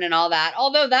cistern and all that,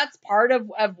 although that's part of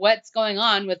what's going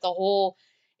on with the whole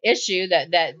issue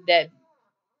that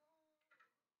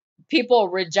people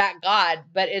reject God,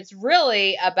 but it's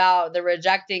really about the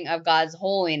rejecting of God's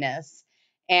holiness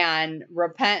and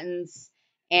repentance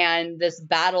and this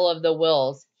battle of the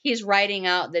wills. He's writing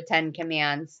out the 10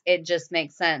 Commands. It just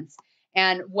makes sense.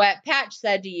 And what Patch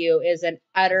said to you is an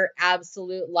utter,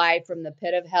 absolute lie from the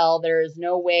pit of hell. There is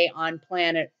no way on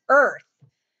planet Earth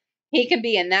he could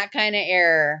be in that kind of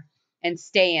error and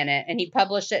stay in it. And he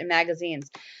published it in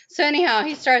magazines. So anyhow,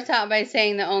 he starts out by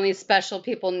saying that only special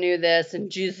people knew this,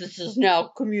 and Jesus is now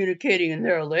communicating in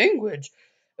their language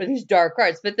with these dark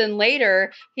arts. But then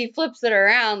later, he flips it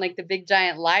around like the big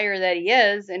giant liar that he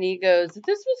is, and he goes,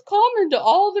 this was common to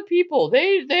all the people.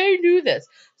 They knew this.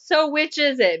 So which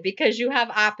is it? Because you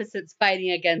have opposites fighting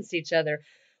against each other,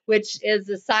 which is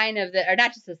a sign of the, or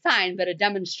not just a sign, but a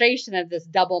demonstration of this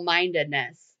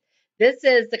double-mindedness. This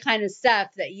is the kind of stuff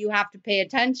that you have to pay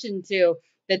attention to,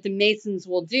 that the Masons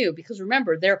will do, because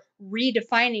remember, they're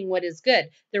redefining what is good.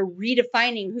 They're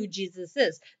redefining who Jesus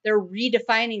is. They're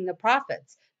redefining the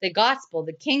prophets, the gospel,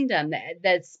 the kingdom,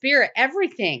 the spirit,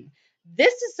 everything.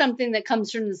 This is something that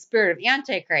comes from the spirit of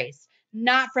Antichrist,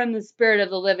 not from the spirit of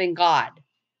the living God.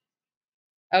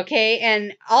 Okay,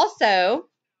 and also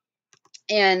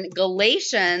in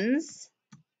Galatians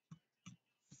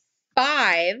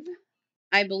 5,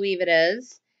 I believe it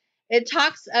is, it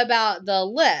talks about the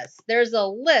list. There's a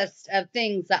list of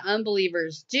things that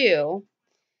unbelievers do,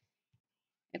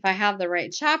 if I have the right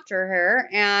chapter here,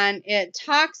 and it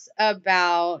talks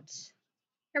about,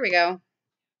 here we go,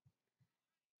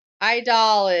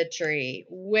 idolatry,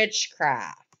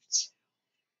 witchcraft.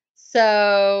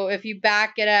 So if you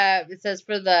back it up, it says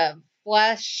for the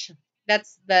flesh,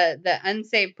 that's the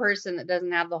unsaved person that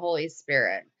doesn't have the Holy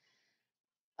Spirit.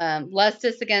 Lust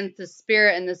is against the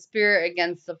spirit, and the spirit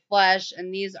against the flesh,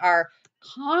 and these are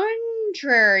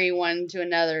contrary one to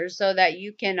another, so that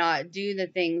you cannot do the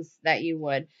things that you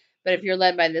would. But if you're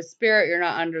led by the spirit, you're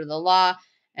not under the law.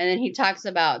 And then he talks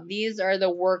about these are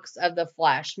the works of the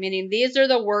flesh, meaning these are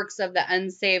the works of the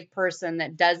unsaved person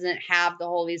that doesn't have the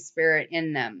Holy Spirit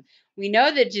in them. We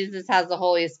know that Jesus has the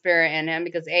Holy Spirit in him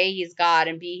because A, he's God,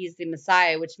 and B, he's the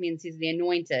Messiah, which means he's the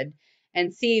anointed.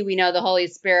 And C, we know the Holy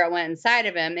Spirit went inside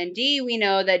of him. And D, we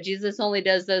know that Jesus only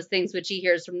does those things which he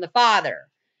hears from the Father.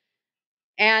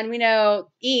 And we know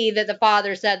E, that the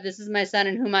Father said, this is my Son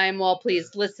in whom I am well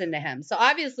pleased, listen to him. So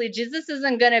obviously Jesus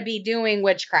isn't going to be doing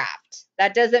witchcraft.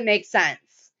 That doesn't make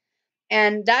sense.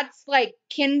 And that's like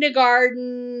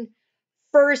kindergarten,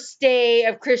 first day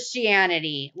of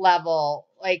Christianity level.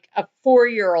 Like a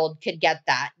 4-year-old could get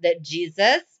that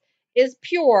Jesus is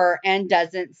pure and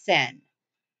doesn't sin.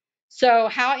 So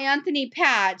how Anthony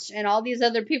Patch and all these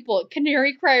other people at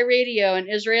Canary Cry Radio and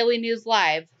Israeli News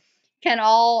Live can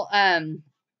all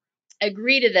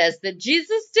agree to this, that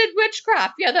Jesus did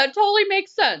witchcraft. Yeah, that totally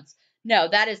makes sense. No,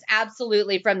 that is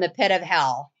absolutely from the pit of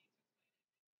hell.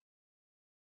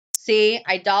 See,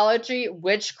 idolatry,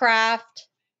 witchcraft,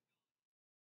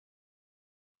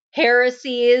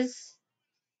 heresies.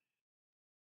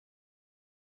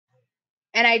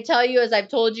 And I tell you, as I've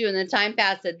told you in the time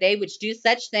past, that they which do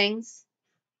such things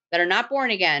that are not born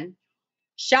again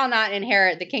shall not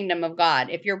inherit the kingdom of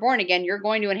God. If you're born again, you're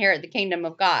going to inherit the kingdom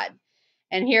of God.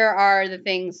 And here are the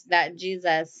things that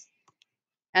Jesus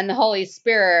and the Holy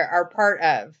Spirit are part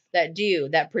of, that do,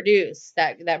 that produce,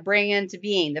 that bring into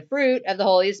being. The fruit of the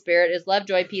Holy Spirit is love,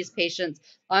 joy, peace, patience,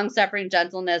 long-suffering,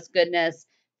 gentleness, goodness,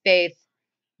 faith,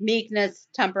 meekness,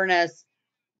 temperance.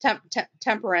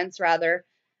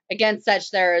 Against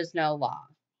such there is no law.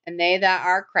 And they that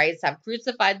are Christ have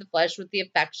crucified the flesh with the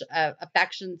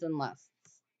affections and lusts.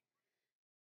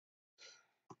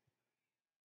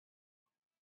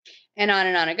 And on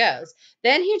it goes.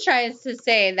 Then he tries to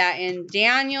say that in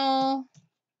Daniel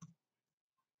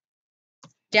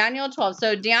 12.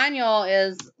 So Daniel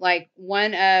is like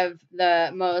one of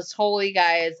the most holy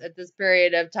guys at this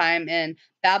period of time in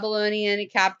Babylonian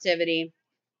captivity.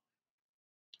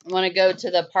 I want to go to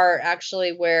the part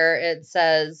actually where it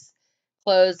says,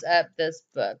 close up this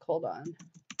book. Hold on.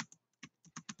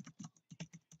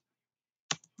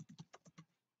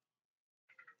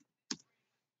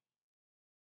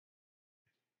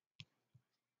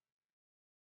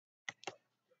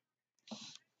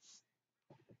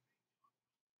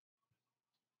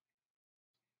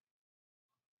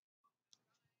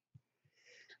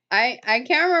 I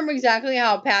can't remember exactly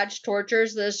how Patch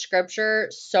tortures this scripture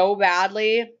so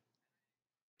badly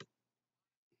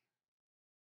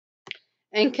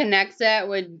and connects it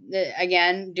with,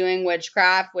 again, doing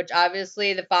witchcraft, which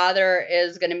obviously the Father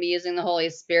is going to be using the Holy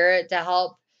Spirit to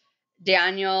help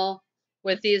Daniel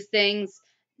with these things,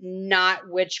 not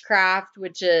witchcraft,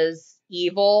 which is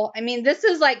evil. I mean, this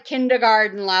is like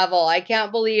kindergarten level. I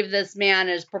can't believe this man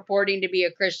is purporting to be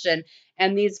a Christian,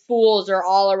 and these fools are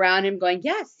all around him going,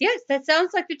 yes, yes, that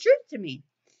sounds like the truth to me.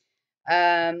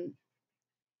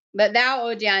 But thou,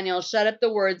 O Daniel, shut up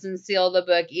the words and seal the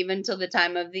book, even till the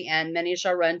time of the end. Many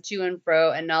shall run to and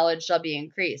fro, and knowledge shall be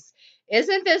increased.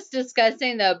 Isn't this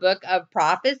discussing the book of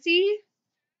prophecy?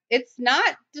 It's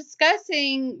not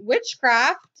discussing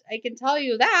witchcraft, I can tell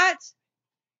you that.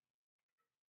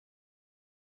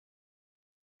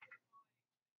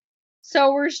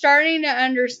 So we're starting to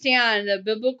understand the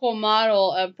biblical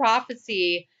model of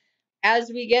prophecy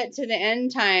as we get to the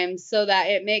end times, so that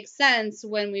it makes sense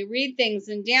when we read things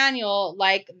in Daniel,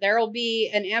 like there will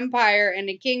be an empire and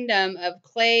a kingdom of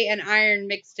clay and iron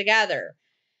mixed together.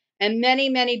 And many,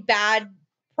 many bad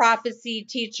prophecy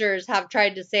teachers have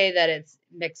tried to say that it's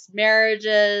mixed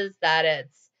marriages, that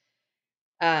it's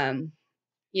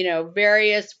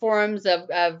various forms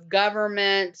of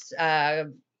government,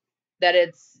 that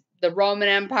it's the Roman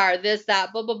Empire, this,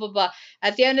 that, blah, blah, blah, blah.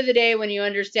 At the end of the day, when you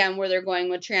understand where they're going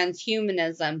with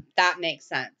transhumanism, that makes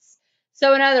sense.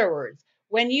 So in other words,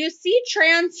 when you see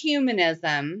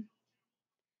transhumanism,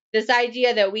 this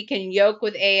idea that we can yoke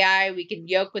with AI, we can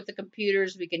yoke with the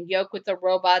computers, we can yoke with the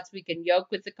robots, we can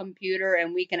yoke with the computer,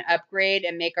 and we can upgrade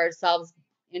and make ourselves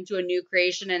into a new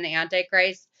creation in the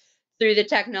Antichrist through the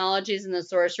technologies and the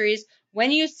sorceries.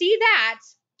 When you see that,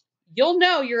 you'll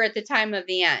know you're at the time of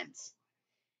the end.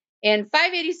 In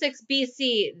 586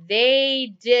 BC,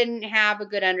 they didn't have a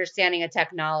good understanding of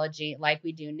technology like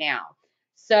we do now.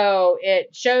 So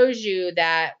it shows you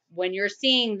that when you're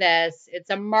seeing this, it's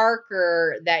a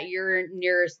marker that you're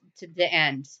nearest to the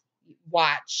end.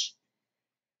 Watch.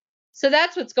 So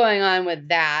that's what's going on with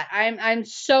that. I'm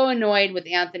so annoyed with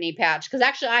Anthony Patch, because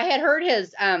actually I had heard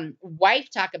his wife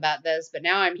talk about this, but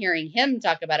now I'm hearing him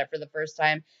talk about it for the first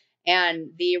time. And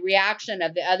the reaction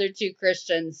of the other two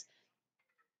Christians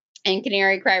in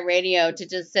Canary Cry Radio to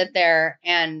just sit there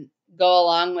and go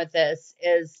along with this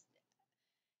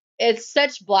it's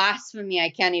such blasphemy,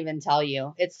 I can't even tell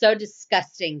you. It's so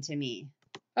disgusting to me.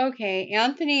 Okay,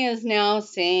 Anthony is now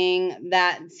saying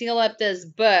that seal up this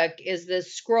book is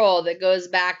this scroll that goes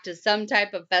back to some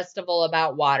type of festival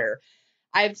about water.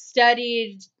 I've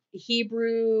studied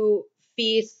Hebrew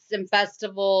feasts and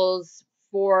festivals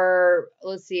for,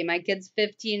 let's see, my kid's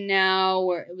 15 now,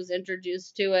 where it was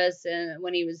introduced to us and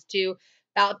when he was 2,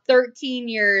 about 13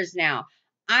 years now.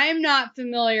 I'm not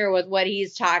familiar with what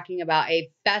he's talking about. A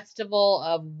festival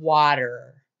of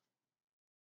water.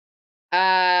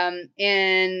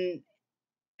 And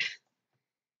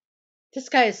this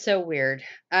guy is so weird.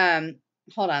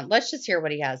 Hold on. Let's just hear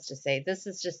what he has to say. This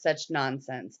is just such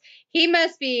nonsense. He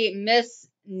must be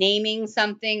misnaming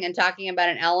something and talking about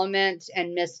an element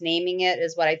and misnaming it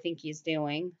is what I think he's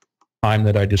doing. Time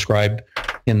that I described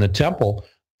in the temple,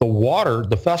 the water,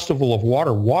 the festival of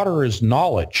water, water is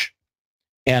knowledge.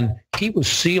 And he was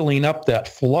sealing up that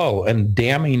flow and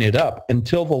damming it up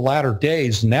until the latter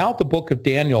days. Now the book of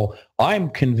Daniel, I'm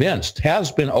convinced,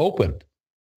 has been opened.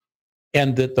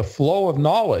 And that the flow of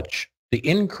knowledge, the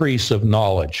increase of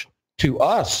knowledge to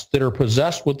us that are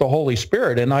possessed with the Holy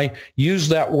Spirit. And I use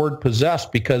that word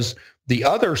possessed because the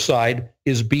other side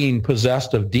is being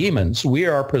possessed of demons. We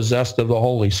are possessed of the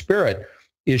Holy Spirit,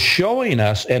 is showing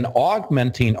us and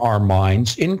augmenting our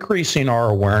minds, increasing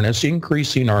our awareness,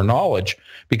 increasing our knowledge,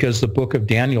 because the book of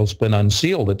Daniel's been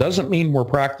unsealed. It doesn't mean we're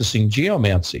practicing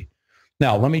geomancy.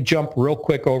 Now, let me jump real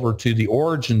quick over to the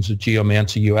origins of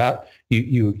geomancy.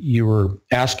 You were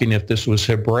asking if this was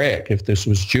Hebraic, if this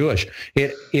was Jewish.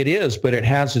 It is, but it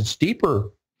has its deeper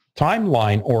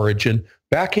timeline origin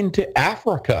back into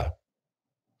Africa.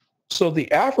 So the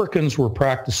Africans were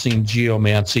practicing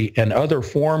geomancy and other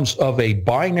forms of a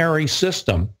binary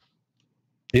system.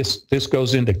 This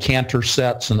goes into Cantor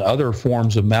sets and other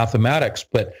forms of mathematics,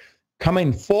 but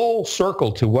coming full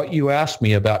circle to what you asked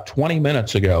me about 20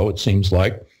 minutes ago, it seems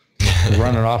like,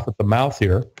 running off at the mouth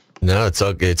here. No,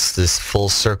 it's this full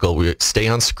circle. Stay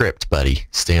on script, buddy.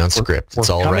 Stay on script. It's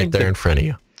all right there in front of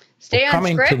you. Stay on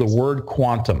coming script. To the word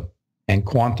quantum and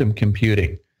quantum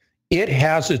computing. It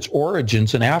has its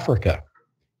origins in Africa.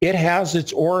 It has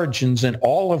its origins in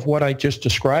all of what I just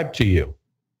described to you.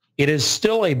 It is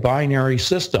still a binary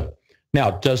system.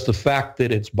 Now, does the fact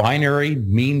that it's binary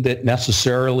mean that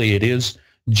necessarily it is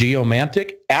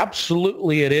geomantic?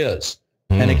 Absolutely it is.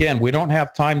 And again, we don't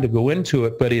have time to go into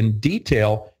it, but in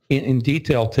detail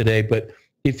today. But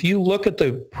if you look at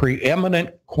the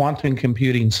preeminent quantum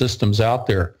computing systems out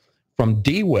there, from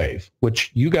D-Wave,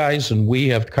 which you guys and we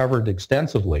have covered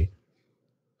extensively,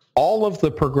 all of the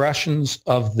progressions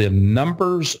of the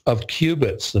numbers of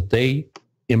qubits that they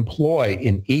employ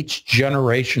in each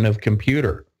generation of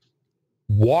computer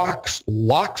walks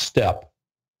lockstep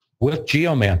with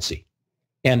geomancy.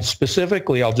 And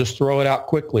specifically, I'll just throw it out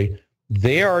quickly,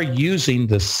 they are using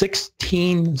the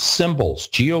 16 symbols,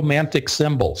 geomantic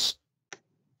symbols,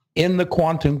 in the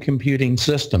quantum computing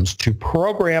systems to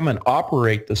program and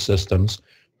operate the systems.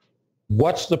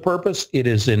 What's the purpose? It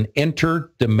is an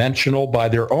interdimensional, by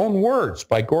their own words,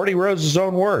 by Gordy Rose's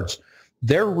own words.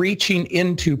 They're reaching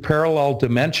into parallel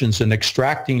dimensions and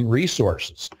extracting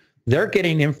resources. They're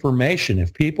getting information.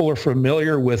 If people are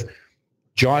familiar with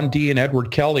John Dee and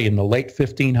Edward Kelly in the late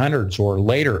 1500s or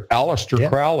later, Aleister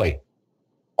Crowley,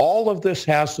 all of this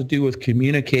has to do with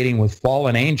communicating with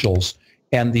fallen angels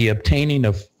and the obtaining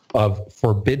of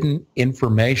forbidden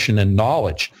information and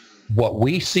knowledge. What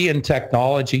we see in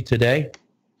technology today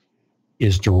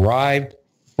is derived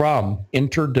from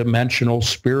interdimensional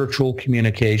spiritual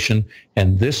communication,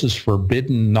 and this is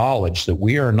forbidden knowledge that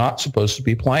we are not supposed to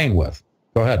be playing with.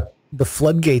 Go ahead. The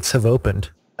floodgates have opened.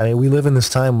 I mean, we live in this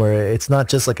time where it's not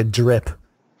just like a drip.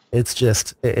 It's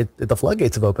just, the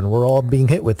floodgates have opened. We're all being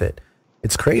hit with it.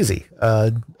 It's crazy.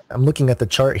 I'm looking at the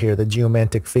chart here, the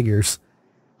geomantic figures.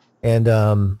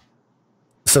 And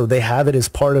so they have it as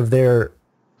part of their,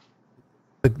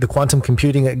 the quantum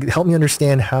computing. Help me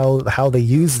understand how they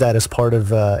use that as part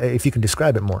of, if you can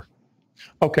describe it more.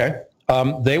 Okay.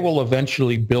 They will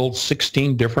eventually build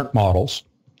 16 different models.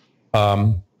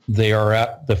 They are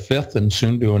at the 5th and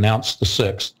soon to announce the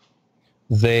 6th.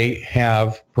 They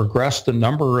have progressed the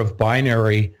number of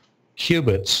binary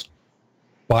qubits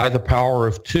by the power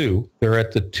of 2. They're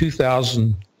at the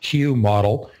 2000 Q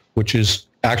model, which is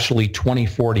actually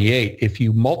 2048. If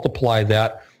you multiply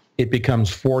that, it becomes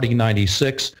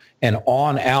 4096 and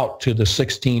on out to the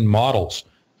 16 models.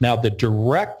 Now, the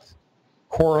direct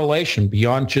correlation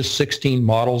beyond just 16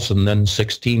 models and then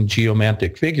 16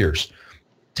 geomantic figures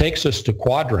takes us to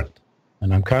quadrant.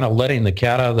 And I'm kind of letting the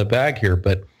cat out of the bag here,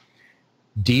 but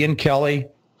Dee and Kelly,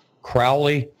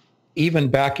 Crowley, even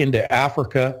back into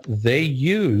Africa, they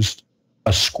used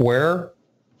a square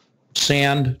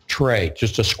sand tray,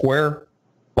 just a square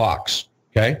box,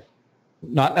 okay?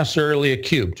 Not necessarily a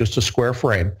cube, just a square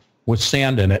frame with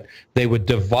sand in it. They would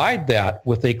divide that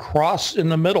with a cross in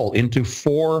the middle into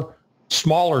 4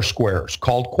 smaller squares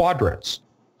called quadrants.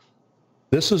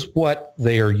 This is what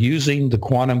they are using the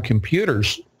quantum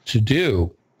computers to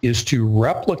do, is to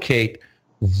replicate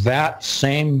that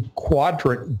same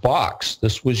quadrant box.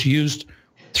 This was used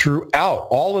throughout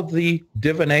all of the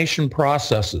divination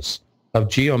processes of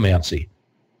geomancy.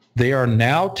 They are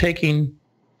now taking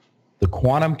the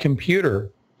quantum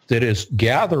computer that is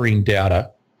gathering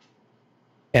data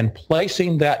and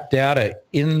placing that data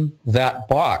in that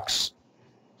box.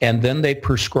 And then they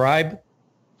prescribe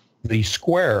the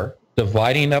square,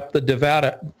 dividing up the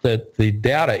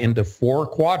data into 4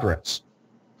 quadrants.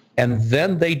 And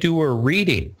then they do a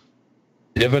reading,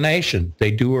 divination.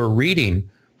 They do a reading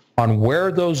on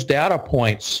where those data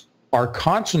points are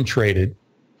concentrated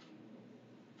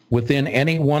within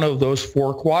any one of those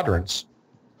 4 quadrants.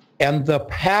 And the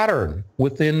pattern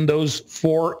within those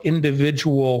 4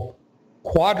 individual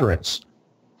quadrants,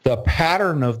 the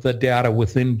pattern of the data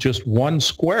within just one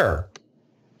square,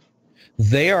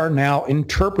 they are now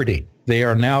interpreting, they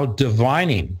are now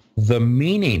divining the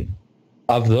meaning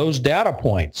of those data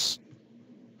points.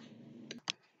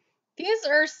 These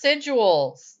are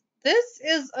sigils. This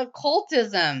is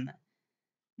occultism.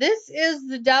 This is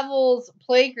the devil's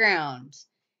playground.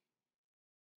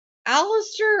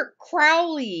 Aleister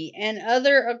Crowley and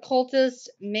other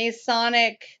occultist,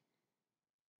 Masonic,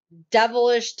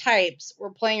 devilish types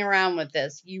were playing around with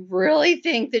this. You really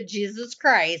think that Jesus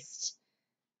Christ,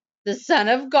 the Son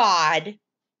of God,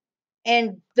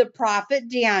 and the prophet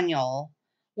Daniel,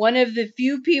 one of the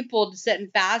few people to sit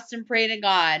and fast and pray to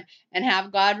God and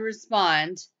have God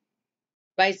respond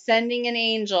by sending an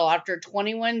angel after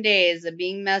 21 days of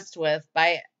being messed with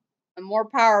by a more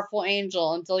powerful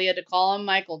angel until he had to call him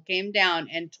Michael, came down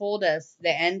and told us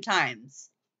the end times.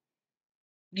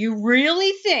 You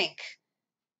really think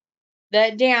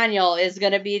that Daniel is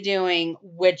going to be doing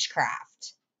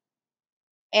witchcraft?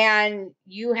 And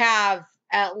you have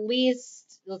at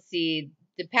least, let's see,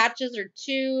 the patches are 2,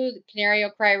 the Canario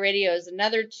Cry Radio is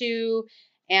another 2,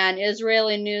 and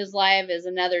Israeli News Live is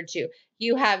another 2.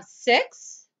 You have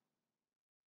 6,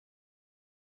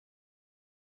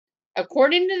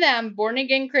 according to them,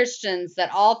 born-again Christians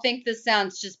that all think this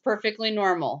sounds just perfectly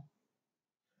normal.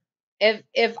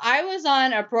 If I was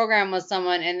on a program with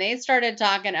someone and they started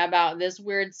talking about this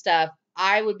weird stuff,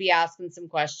 I would be asking some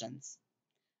questions.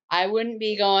 I wouldn't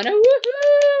be going, oh,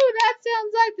 woohoo, that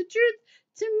sounds like the truth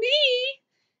to me.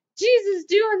 Jesus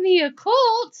doing the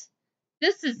occult.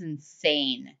 This is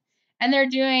insane. And they're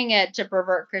doing it to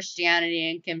pervert Christianity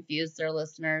and confuse their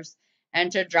listeners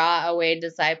and to draw away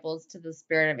disciples to the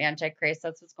spirit of Antichrist.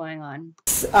 That's what's going on.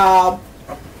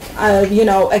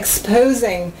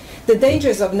 Exposing the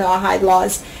dangers of Noahide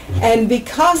laws. And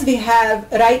because we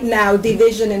have right now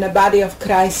division in the body of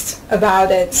Christ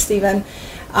about it, Stephen,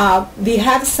 we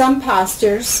have some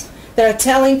pastors that are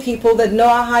telling people that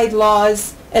Noahide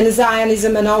laws and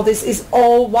Zionism and all this is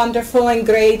all wonderful and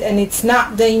great, and it's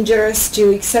not dangerous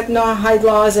to accept Noahide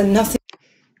laws and nothing.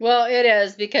 Well, it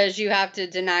is, because you have to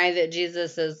deny that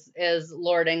Jesus is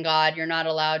Lord and God. You're not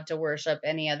allowed to worship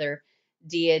any other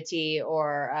deity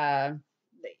or,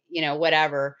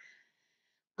 whatever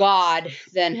God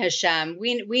than Hashem.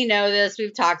 We know this.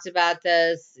 We've talked about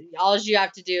this. All you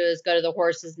have to do is go to the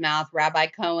horse's mouth, Rabbi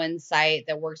Cohen's site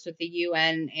that works with the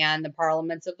UN and the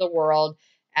parliaments of the world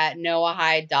at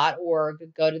noahide.org.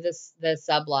 Go to the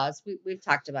sub-laws. We've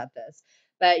talked about this.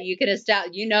 But you can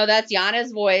establish, that's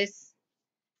Yana's voice.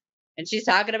 And she's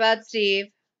talking about Steve.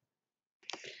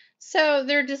 So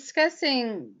they're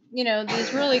discussing,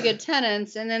 these really good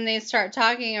tenets, and then they start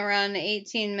talking around the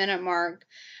 18-minute mark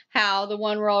how the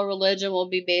one world religion will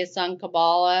be based on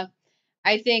Kabbalah.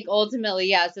 I think ultimately,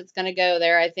 yes, it's going to go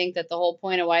there. I think that the whole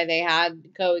point of why they had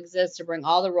coexist to bring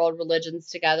all the world religions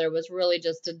together was really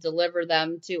just to deliver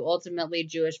them to ultimately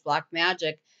Jewish black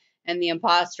magic and the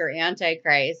imposter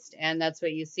Antichrist. And that's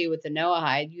what you see with the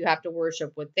Noahide. You have to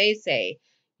worship what they say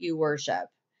you worship.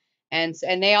 And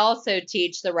they also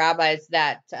teach the rabbis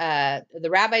that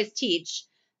teach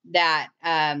that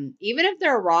even if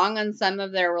they're wrong on some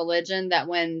of their religion, that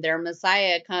when their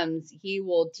Messiah comes, he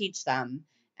will teach them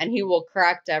and he will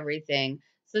correct everything.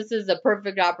 So this is a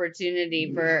perfect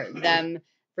opportunity for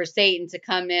Satan to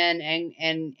come in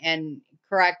and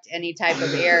correct any type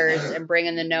of errors and bring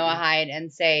in the Noahide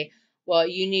and say, well,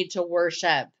 you need to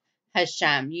worship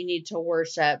Hashem. You need to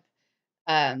worship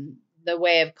the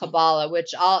way of Kabbalah,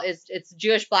 which it's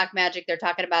Jewish black magic. They're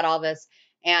talking about all this,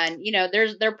 and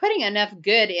they're putting enough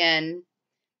good in,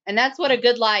 and that's what a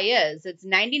good lie is. It's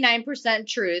 99%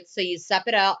 truth, so you suck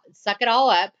it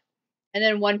all up, and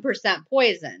then 1%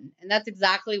 poison, and that's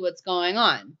exactly what's going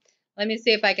on. Let me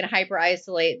see if I can hyper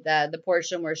isolate the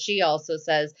portion where she also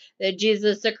says that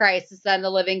Jesus the Christ, the Son of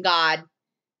the living God,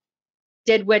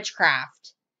 did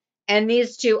witchcraft, and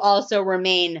these two also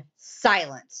remain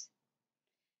silent.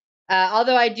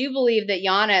 Although I do believe that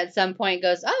Yana at some point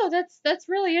goes, oh, that's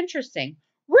really interesting.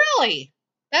 Really?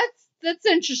 That's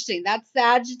interesting. That's the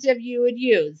adjective you would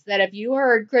use. That if you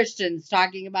heard Christians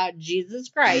talking about Jesus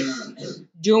Christ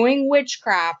doing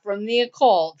witchcraft from the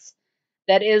occult,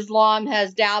 that Islam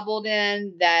has dabbled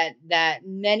in, that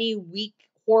many weak,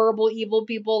 horrible, evil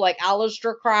people like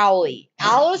Aleister Crowley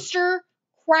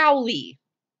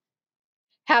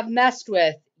have messed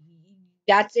with,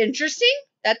 that's interesting.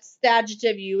 That's the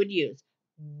adjective you would use.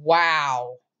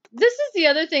 Wow. This is the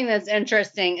other thing that's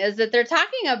interesting, is that they're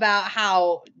talking about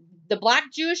how the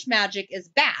black Jewish magic is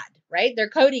bad, right? They're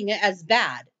coding it as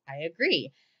bad. I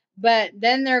agree. But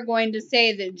then they're going to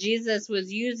say that Jesus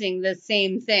was using the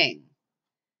same thing.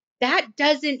 That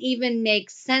doesn't even make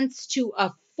sense to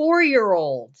a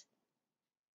 4-year-old.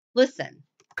 Listen.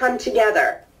 Come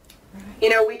together. You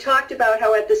know, we talked about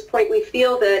how at this point we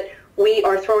feel that we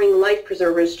are throwing life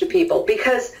preservers to people,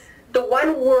 because the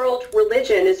one world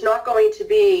religion is not going to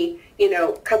be, you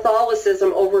know,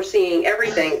 Catholicism overseeing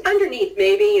everything. Underneath,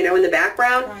 maybe, you know, in the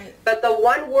background. Right. But the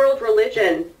one world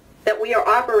religion that we are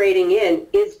operating in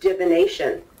is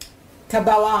divination.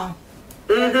 Kabbalah.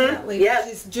 Mm-hmm. Yes.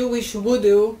 Which is Jewish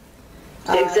voodoo.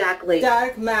 Exactly.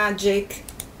 Dark magic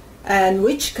and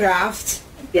witchcraft.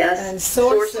 Yes. And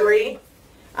sorcery.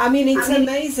 I mean, it's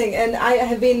amazing. And I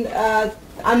have been,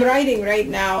 I'm writing right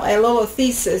now a little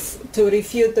thesis to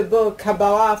refute the book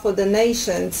Kabbalah for the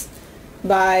Nations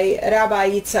by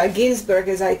Rabbi Yitzhak Ginsburg,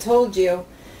 as I told you.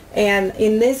 And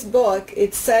in this book,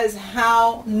 it says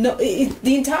how, the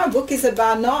entire book is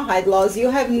about Noahide laws. You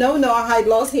have no Noahide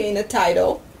laws here in the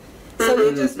title. So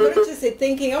you just purchase it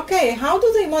thinking, okay, how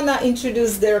do they want to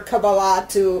introduce their Kabbalah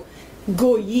to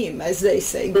Goyim, as they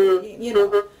say, you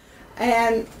know?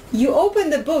 And you open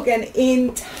the book, and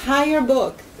entire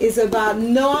book is about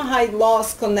Noahide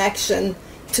law's connection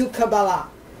to Kabbalah.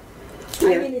 Yeah.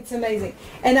 I mean, it's amazing.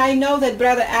 And I know that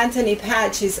Brother Anthony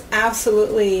Patch is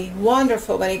absolutely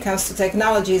wonderful when it comes to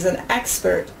technology. He's an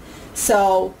expert.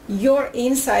 So your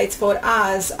insights for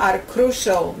us are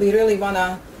crucial. We really want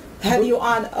to have you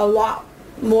on a lot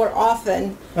more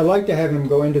often. I'd like to have him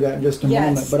go into that in just a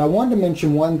moment, but I wanted to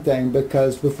mention one thing,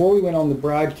 because before we went on the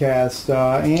broadcast,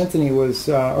 Anthony was,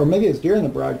 or maybe it was during the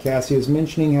broadcast, he was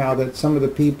mentioning how that some of the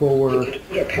people were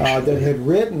that had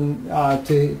written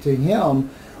to him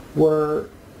were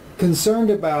concerned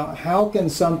about how can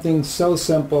something so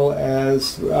simple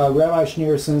as Rabbi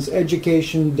Schneerson's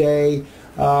Education Day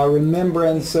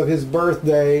remembrance of his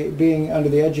birthday being under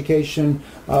the Education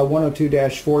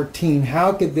 102-14,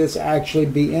 how could this actually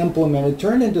be implemented,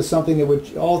 turned into something that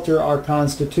would alter our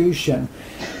Constitution?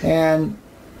 And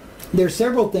there's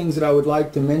several things that I would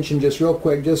like to mention just real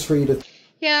quick, just for you to...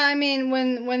 Yeah, I mean,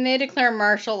 when they declare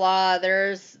martial law,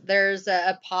 there's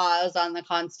a pause on the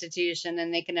Constitution,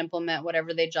 and they can implement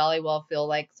whatever they jolly well feel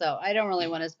like. So I don't really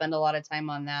want to spend a lot of time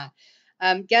on that.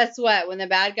 Guess what? When the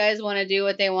bad guys want to do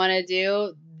what they want to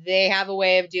do, they have a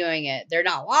way of doing it. They're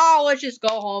not, oh, let's just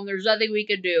go home. There's nothing we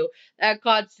can do. That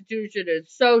Constitution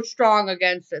is so strong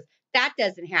against us. That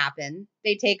doesn't happen.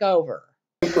 They take over.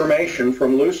 Information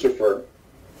from Lucifer,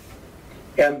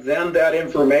 and then that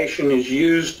information is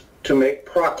used to make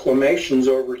proclamations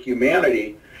over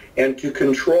humanity and to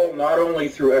control not only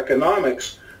through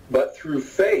economics, but through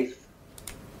faith,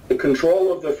 the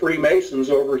control of the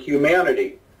Freemasons over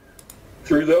humanity.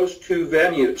 Through those two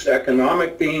venues,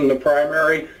 economic being the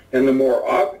primary and the more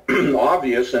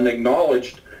obvious and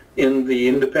acknowledged in the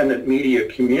independent media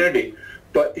community.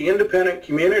 But the independent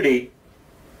community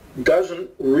doesn't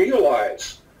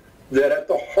realize that at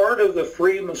the heart of the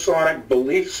Freemasonic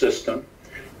belief system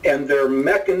and their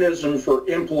mechanism for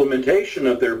implementation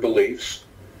of their beliefs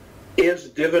is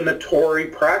divinatory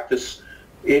practice.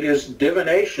 It is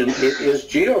divination. It is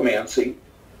geomancy.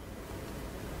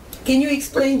 Can you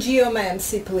explain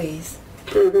geomancy, please?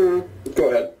 Mm-hmm. Go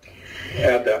ahead.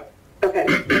 Add that. Okay.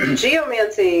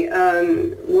 Geomancy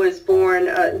was born,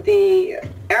 the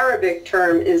Arabic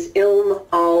term is ilm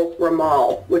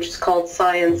al-ramal, which is called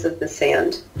science of the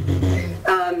sand.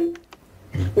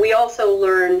 We also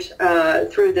learned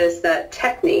through this that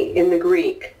techne in the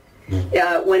Greek,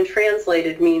 when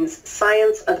translated, means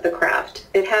science of the craft.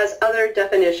 It has other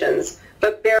definitions,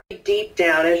 but buried deep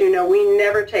down, as you know, we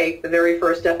never take the very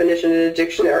first definition in a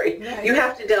dictionary. Right. You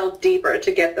have to delve deeper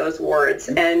to get those words.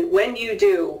 And when you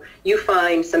do, you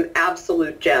find some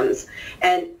absolute gems.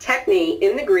 And techne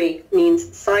in the Greek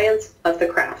means science of the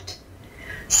craft.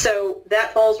 So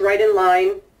that falls right in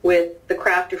line with the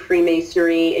craft of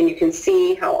Freemasonry, and you can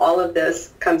see how all of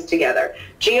this comes together.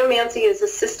 Geomancy is a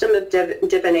system of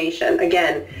divination.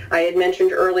 Again, I had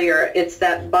mentioned earlier, it's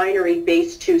that binary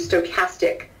base to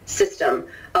stochastic system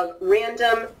of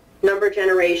random number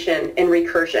generation, and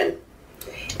recursion.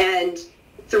 And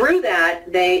through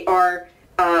that, they are,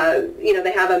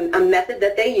 they have a method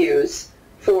that they use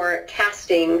for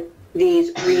casting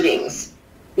these readings,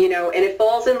 and it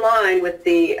falls in line with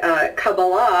the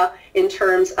Kabbalah in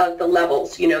terms of the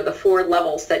levels, the 4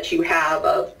 levels that you have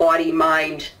of body,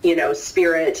 mind,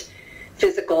 spirit,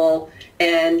 physical,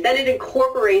 and then it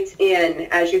incorporates in,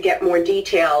 as you get more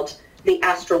detailed, the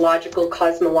astrological,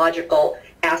 cosmological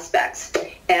aspects.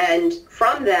 And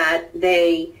from that,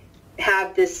 they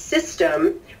have this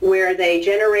system where they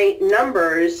generate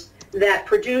numbers that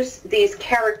produce these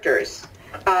characters.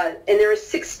 And there are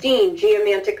 16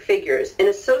 geomantic figures, and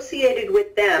associated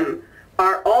with them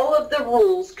are all of the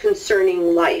rules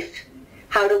concerning life,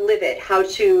 how to live it, how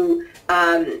to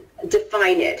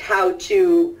define it, how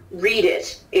to read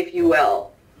it, if you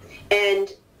will. And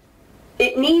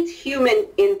it needs human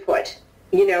input,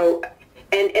 and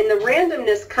the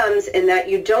randomness comes in that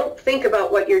you don't think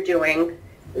about what you're doing.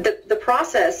 The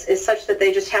process is such that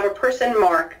they just have a person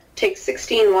mark, take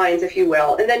 16 lines, if you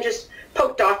will, and then just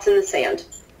poke dots in the sand.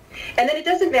 And then it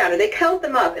doesn't matter. They count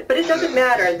them up, but it doesn't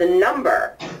matter the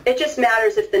number. It just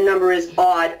matters if the number is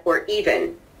odd or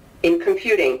even. In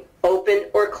computing, open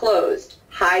or closed,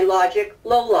 high logic,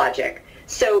 low logic.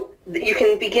 So you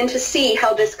can begin to see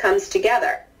how this comes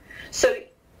together. So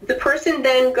the person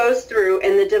then goes through,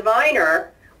 and the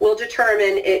diviner will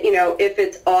determine, if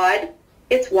it's odd,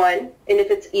 it's 1, and if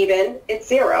it's even, it's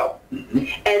 0. Mm-hmm.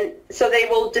 And so they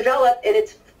will develop, and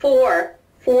it's four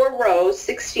rows,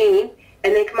 16,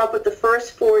 and they come up with the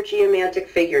first 4 geomantic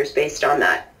figures based on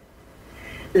that.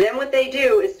 Then what they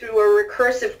do is, through a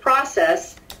recursive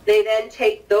process, they then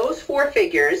take those 4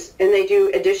 figures and they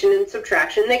do addition and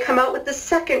subtraction. They come out with the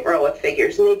second row of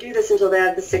figures, and they do this until they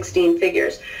have the 16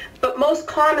 figures. But most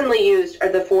commonly used are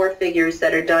the 4 figures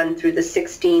that are done through the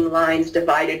 16 lines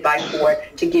divided by 4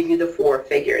 to give you the 4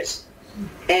 figures.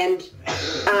 And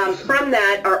from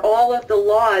that are all of the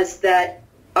laws that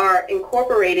are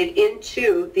incorporated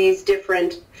into these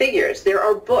different figures. There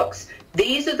are books.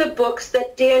 These are the books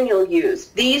that Daniel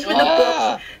used. These were the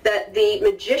books that the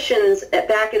magicians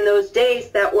back in those days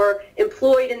that were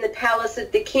employed in the palace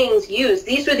of the kings used.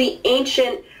 These were the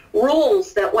ancient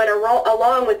rules that went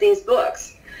along with these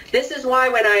books. This is why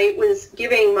when I was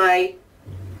giving my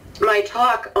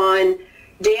talk on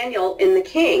Daniel in the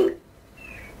King,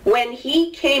 when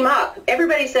he came up,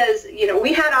 everybody says,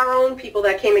 we had our own people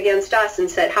that came against us and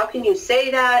said, how can you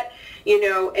say that?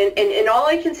 And all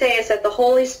I can say is that the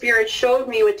Holy Spirit showed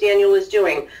me what Daniel was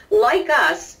doing. Like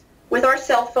us, with our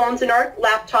cell phones and our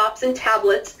laptops and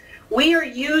tablets, we are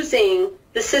using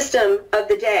the system of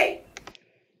the day.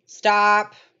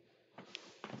 Stop.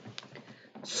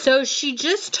 So she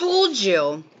just told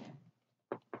you,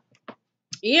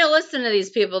 you need to listen to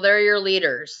these people. They're your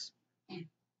leaders.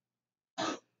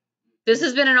 This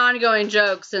has been an ongoing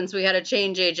joke since we had a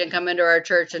change agent come into our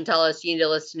church and tell us you need to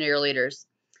listen to your leaders.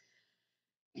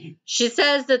 She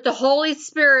says that the Holy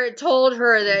Spirit told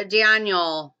her that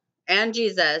Daniel and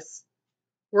Jesus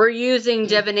were using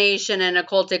divination and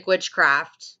occultic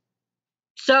witchcraft.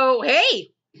 So,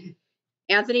 hey,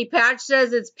 Anthony Patch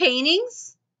says it's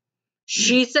paintings.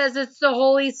 She says it's the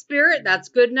Holy Spirit. That's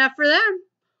good enough for them.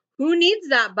 Who needs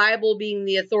that Bible being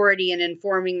the authority and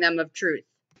informing them of truth?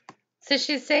 So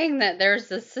she's saying that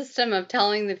there's a system of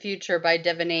telling the future by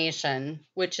divination,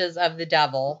 which is of the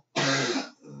devil.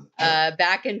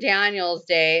 Back in Daniel's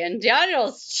day, and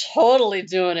Daniel's totally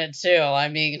doing it too. I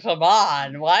mean, come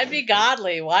on. Why be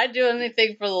godly? Why do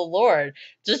anything for the Lord?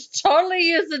 Just totally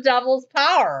use the devil's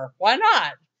power. Why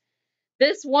not?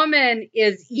 This woman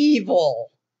is evil.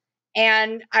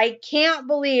 And I can't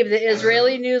believe that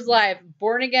Israeli News Live,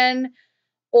 born again,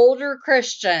 older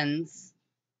Christians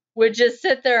would just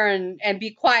sit there and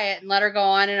be quiet and let her go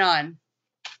on and on.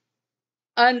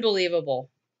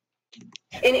 Unbelievable.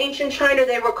 In ancient China,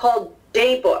 they were called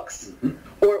day books,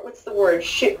 or what's the word?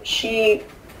 The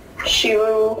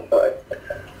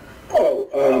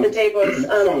day books.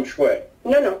 Feng Shui.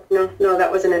 No, that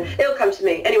wasn't it. It'll come to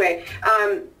me. Anyway,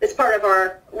 it's part of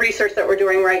our research that we're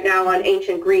doing right now on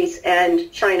ancient Greece and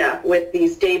China with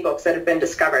these day books that have been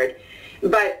discovered.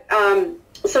 But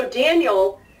so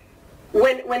Daniel,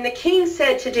 when the king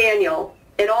said to Daniel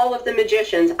and all of the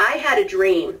magicians, I had a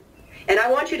dream, and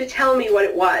I want you to tell me what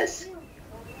it was.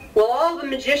 Well, all the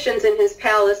magicians in his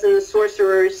palace and the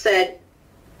sorcerers said,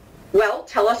 well,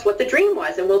 tell us what the dream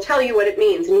was, and we'll tell you what it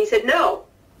means. And he said, no,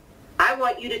 I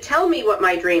want you to tell me what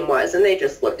my dream was. And they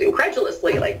just looked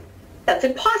incredulously like, that's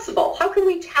impossible. How can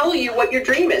we tell you what your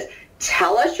dream is?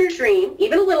 tell us your dream,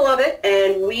 even a little of it,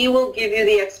 and we will give you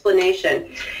the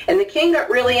explanation. And the king got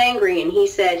really angry, and he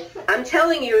said, I'm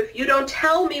telling you, if you don't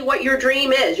tell me what your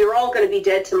dream is, you're all going to be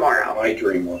dead tomorrow. My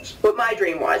dream was. What my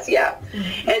dream was, yeah.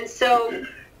 And so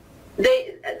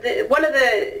one of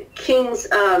the king's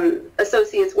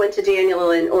associates went to Daniel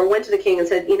or went to the king and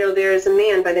said, you know, there's a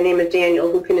man by the name of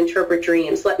Daniel who can interpret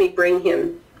dreams. Let me bring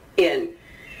him in.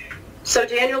 So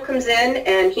Daniel comes in,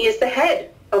 and he is the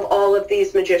head of all of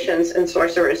these magicians and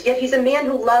sorcerers. Yet he's a man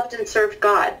who loved and served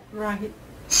God. Right.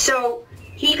 So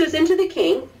he goes into the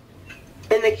king,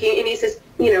 and he says,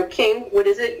 you know, king, what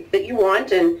is it that you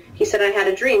want? And he said, I had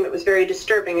a dream. It was very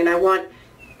disturbing, and I want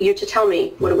you to tell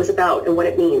me what it was about and what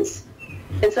it means.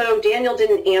 And so Daniel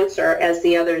didn't answer as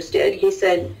the others did. He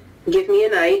said, give me a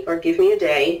night or give me a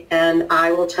day, and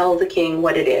I will tell the king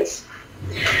what it is.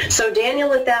 So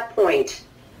Daniel, at that point,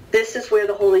 this is where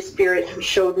the Holy Spirit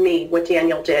showed me what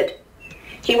Daniel did.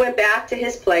 He went back to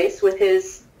his place with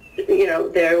his, you know,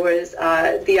 there was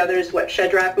the others,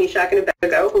 Shadrach, Meshach, and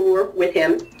Abednego, who were with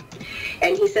him.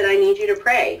 And he said, I need you to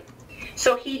pray.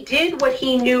 So he did what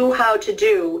he knew how to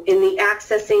do in the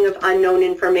accessing of unknown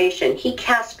information. He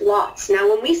cast lots. Now,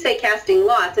 when we say casting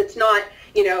lots, it's not,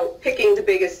 you know, picking the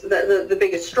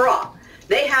biggest straw.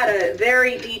 They had a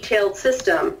very detailed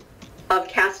system of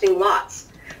casting lots.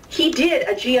 He did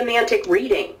a geomantic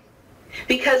reading,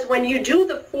 because when you do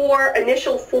the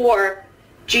initial four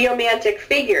geomantic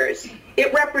figures,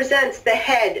 it represents the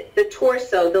head, the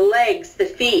torso, the legs, the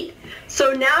feet.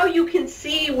 So now you can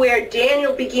see where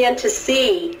Daniel began to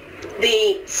see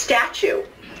the statue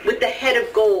with the head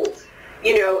of gold,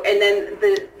 you know, and then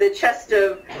the chest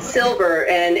of silver,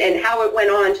 and how it went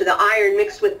on to the iron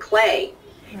mixed with clay.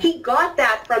 He got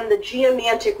that from the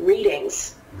geomantic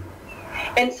readings.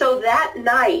 And so that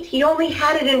night, he only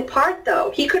had it in part,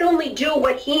 though. He could only do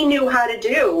what he knew how to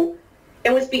do,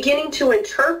 and was beginning to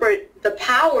interpret the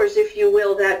powers, if you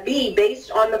will, that be, based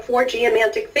on the four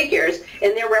geomantic figures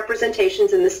and their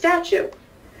representations in the statue.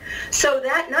 So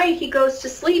that night, he goes to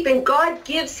sleep, and God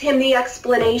gives him the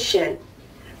explanation.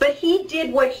 But he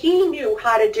did what he knew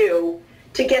how to do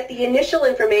to get the initial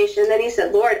information. Then he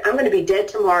said, Lord, I'm going to be dead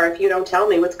tomorrow if you don't tell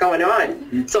me what's going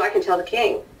on, so I can tell the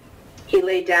king. He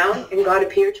lay down, and God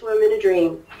appeared to him in a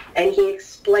dream, and he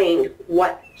explained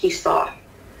what he saw.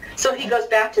 So he goes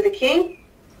back to the king,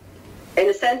 in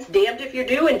a sense, damned if you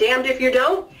do and damned if you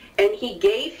don't, and he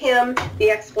gave him the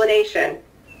explanation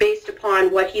based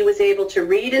upon what he was able to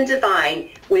read and divine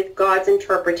with God's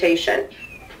interpretation.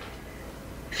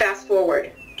 Fast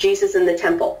forward, Jesus in the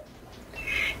temple.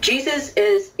 Jesus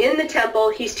is in the temple,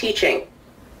 he's teaching.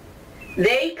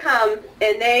 They come,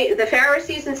 and the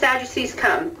Pharisees and Sadducees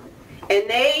come, and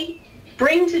they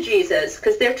bring to Jesus,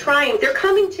 because they're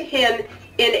coming to him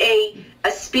in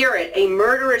a spirit, a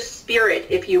murderous spirit,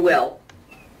 if you will.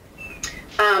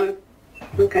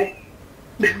 Okay.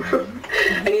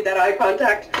 I need that eye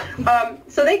contact.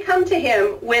 So they come to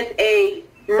him with a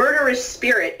murderous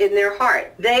spirit in their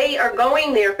heart. They are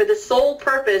going there for the sole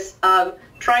purpose of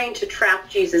trying to trap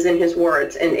Jesus in his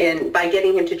words and by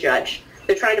getting him to judge.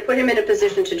 They're trying to put him in a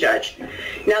position to judge.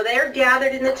 Now, they're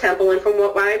gathered in the temple, and from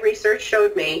what my research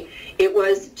showed me, it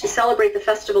was to celebrate the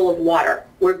festival of water,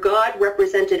 where God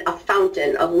represented a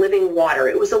fountain of living water.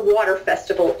 It was a water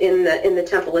festival in the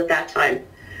temple at that time.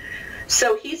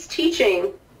 So he's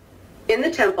teaching in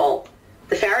the temple.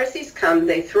 The Pharisees come.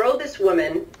 They throw this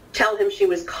woman, tell him she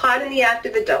was caught in the act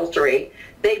of adultery.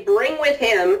 They bring with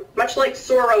him, much like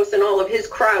Soros and all of his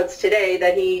crowds today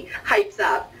that he hypes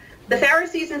up, the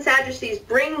Pharisees and Sadducees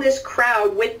bring this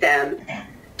crowd with them,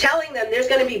 telling them there's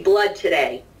going to be blood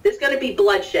today. There's going to be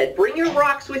bloodshed. Bring your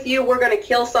rocks with you. We're going to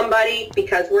kill somebody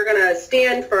because we're going to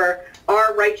stand for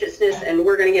our righteousness, and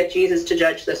we're going to get Jesus to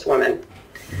judge this woman.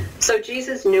 So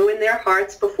Jesus knew in their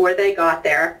hearts before they got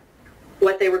there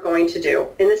what they were going to do.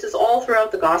 And this is all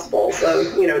throughout the Gospels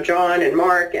of, you know, John and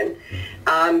Mark. And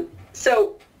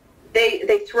so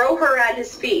they throw her at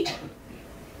his feet.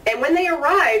 And when they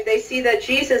arrive, they see that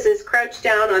Jesus is crouched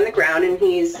down on the ground, and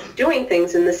he's doing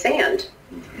things in the sand.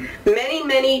 Many,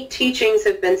 many teachings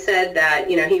have been said that,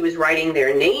 you know, he was writing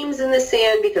their names in the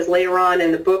sand, because later on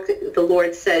in the book, the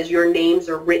Lord says, your names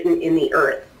are written in the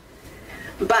earth.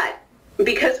 But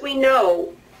because we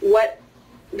know what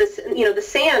the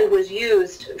sand was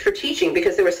used for teaching,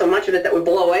 because there was so much of it that would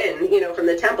blow in, you know, from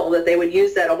the temple, that they would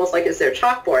use that almost like as their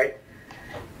chalkboard.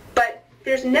 But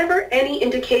there's never any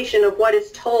indication of what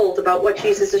is told about what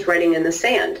Jesus is writing in the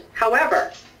sand.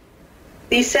 However,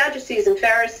 these Sadducees and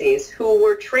Pharisees, who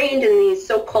were trained in these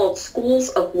so-called schools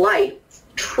of life,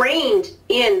 trained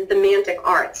in the mantic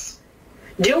arts,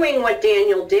 doing what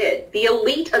Daniel did. The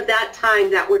elite of that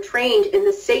time that were trained in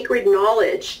the sacred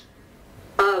knowledge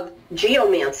of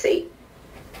geomancy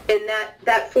and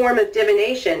that form of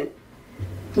divination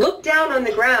looked down on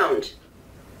the ground.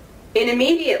 And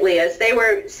immediately, as they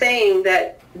were saying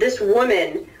that this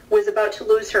woman was about to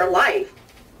lose her life,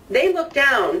 they looked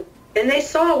down and they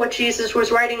saw what Jesus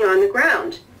was writing on the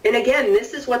ground. And again,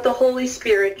 this is what the Holy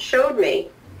Spirit showed me.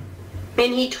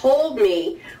 And he told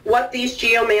me what these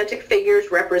geomantic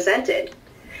figures represented.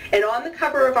 And on the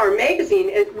cover of our magazine,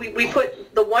 we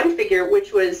put the one figure,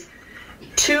 which was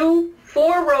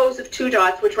 4 rows of 2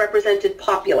 dots, which represented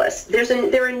populace.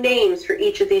 There are names for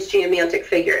each of these geomantic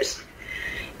figures.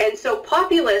 And so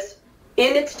populace,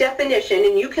 in its definition,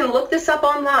 and you can look this up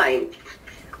online,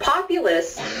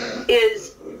 populace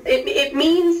is, it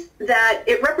means that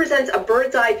it represents a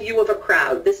bird's eye view of a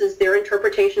crowd. This is their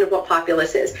interpretation of what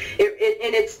populace is.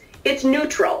 And it's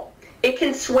neutral. It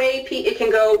can sway, it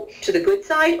can go to the good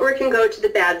side or it can go to the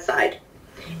bad side.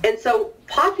 And so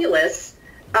populace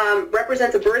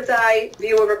represents a bird's eye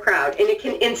view of a crowd, and it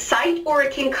can incite or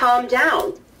it can calm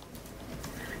down.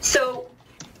 So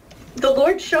the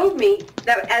Lord showed me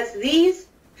that as these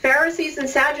Pharisees and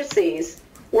Sadducees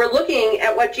were looking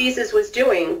at what Jesus was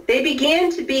doing, they began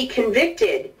to be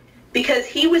convicted because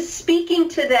he was speaking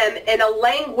to them in a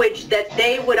language that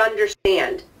they would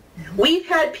understand. We've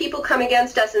had people come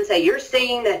against us and say, you're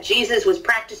saying that Jesus was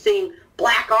practicing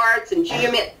black arts and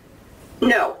geomancy.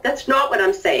 No, that's not what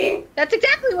I'm saying. That's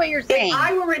exactly what you're saying. If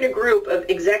I were in a group of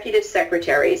executive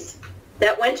secretaries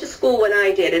that went to school when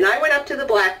I did, and I went up to the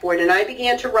blackboard and I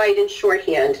began to write in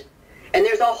shorthand, and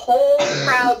there's a whole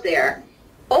crowd there,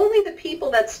 only the people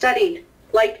that studied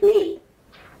like me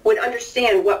would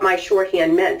understand what my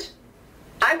shorthand meant.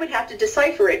 I would have to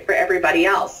decipher it for everybody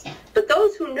else. But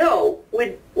those who know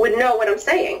would know what I'm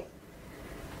saying.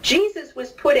 Jesus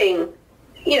was putting,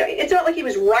 it's not like he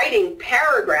was writing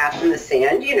paragraphs in the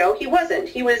sand, he wasn't.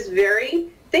 He was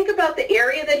think about the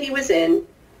area that he was in,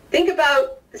 think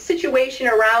about the situation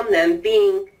around them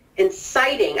being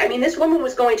inciting. I mean, this woman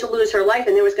was going to lose her life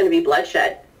and there was going to be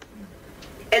bloodshed.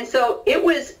 And so it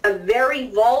was a very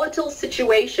volatile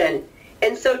situation.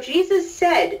 And so Jesus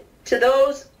said to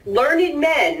those learned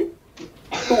men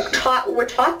who were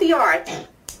taught the arts,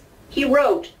 he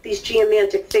wrote these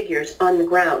geomantic figures on the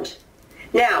ground.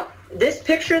 Now, this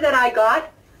picture that I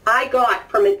got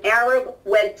from an Arab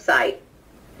website.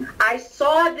 I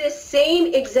saw this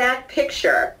same exact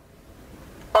picture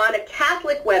on a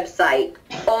Catholic website,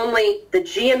 only the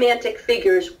geomantic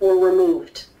figures were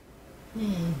removed.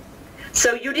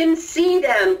 So you didn't see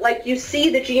them like you see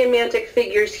the geomantic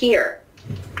figures here.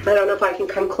 I don't know if I can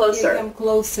come closer. Yeah, come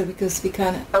closer because we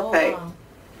can. Okay. Oh, wow.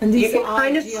 And these you can are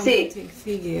kind of geometric see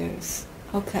figures.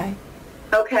 Okay.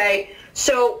 Okay.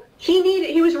 So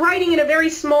he was writing in a very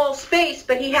small space,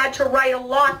 but he had to write a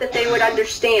lot that they would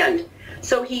understand.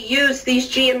 So he used these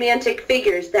geomantic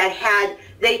figures that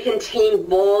they contained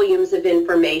volumes of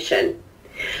information.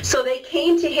 So they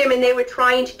came to him and they were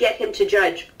trying to get him to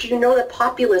judge. Do you know that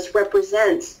populace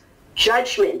represents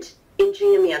judgment in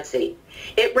geomancy?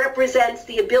 It represents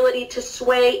the ability to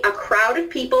sway a crowd of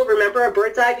people, remember a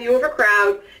bird's eye view of a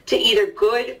crowd, to either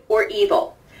good or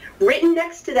evil. Written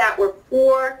next to that were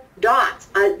 4 dots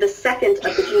on the second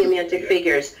of the geomantic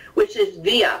figures, which is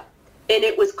via, and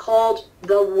it was called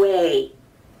the way.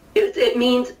 It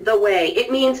means the way.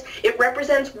 It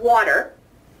represents water,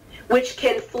 which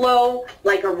can flow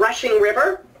like a rushing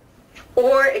river,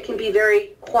 or it can be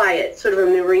very quiet, sort of a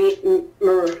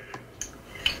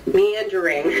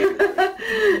meandering,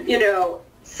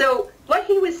 So what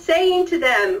he was saying to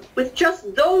them with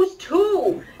just those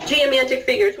 2 geomantic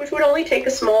figures, which would only take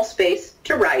a small space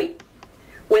to write,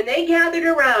 when they gathered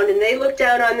around and they looked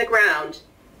down on the ground,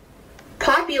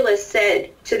 populace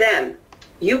said to them,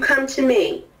 you come to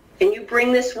me and you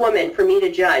bring this woman for me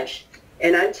to judge.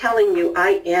 And I'm telling you,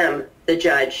 I am the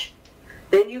judge.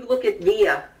 Then you look at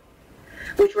via,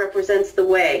 which represents the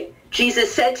way.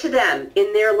 Jesus said to them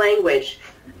in their language,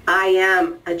 I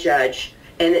am a judge,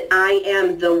 and I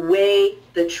am the way,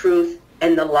 the truth,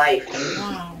 and the life.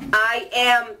 Wow. I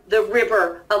am the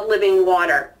river of living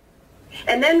water.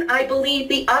 And then I believe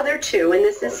the other 2, and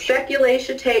this is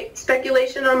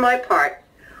speculation on my part,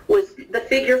 was the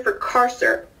figure for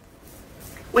carcer,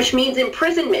 which means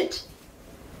imprisonment,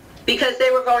 because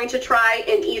they were going to try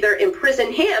and either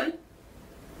imprison him,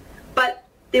 but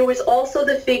there was also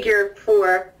the figure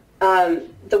for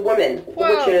the woman,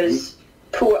 which is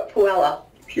Puella.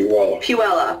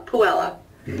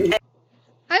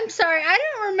 I'm sorry, I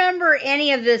don't remember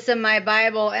any of this in my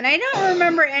Bible, and I don't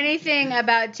remember anything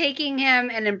about taking him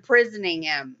and imprisoning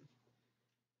him.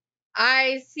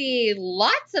 I see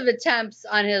lots of attempts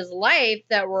on his life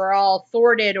that were all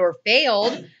thwarted or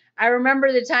failed. I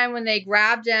remember the time when they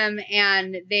grabbed him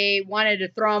and they wanted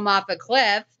to throw him off a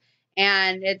cliff,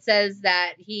 and it says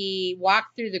that he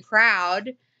walked through the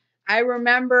crowd. I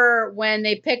remember when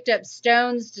they picked up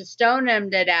stones to stone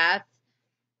him to death.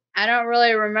 I don't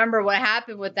really remember what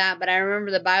happened with that, but I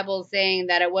remember the Bible saying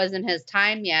that it wasn't his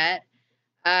time yet.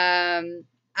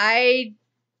 I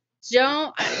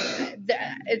don't,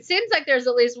 it seems like there's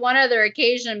at least one other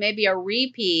occasion, maybe a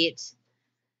repeat.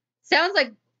 Sounds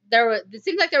like it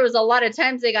seems like there was a lot of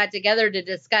times they got together to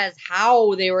discuss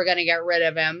how they were going to get rid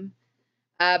of him.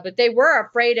 But they were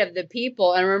afraid of the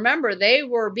people. And remember, they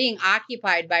were being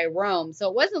occupied by Rome. So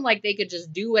it wasn't like they could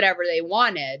just do whatever they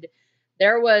wanted.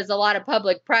 There was a lot of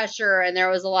public pressure and there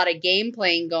was a lot of game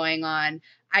playing going on.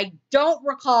 I don't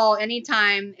recall any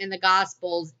time in the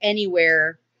Gospels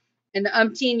anywhere in the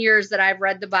umpteen years that I've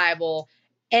read the Bible,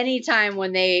 any time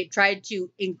when they tried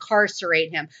to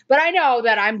incarcerate him. But I know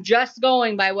that I'm just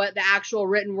going by what the actual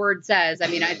written word says. I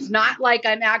mean, it's not like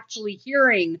I'm actually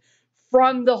hearing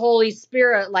from the Holy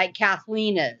Spirit like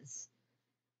Kathleen is.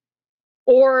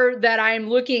 Or that I'm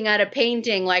looking at a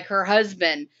painting like her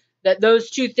husband, that those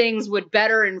two things would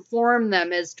better inform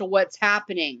them as to what's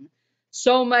happening.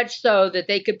 So much so that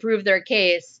they could prove their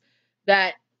case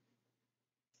that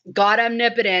God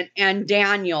Omnipotent and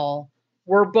Daniel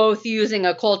were both using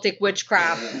occultic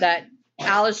witchcraft that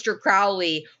Aleister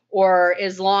Crowley or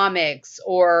Islamics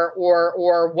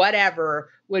or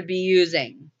whatever would be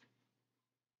using.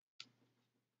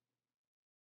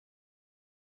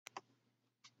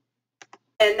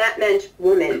 And that meant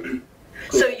woman.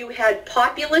 So you had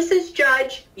Populus as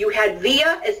judge, you had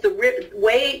Via as the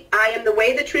way, I am the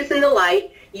way, the truth, and the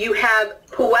light. You have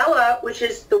Puella, which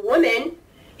is the woman.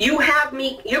 You have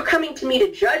me, you're coming to me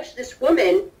to judge this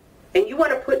woman, and you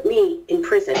want to put me in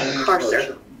prison,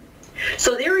 carcer.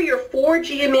 So there are your four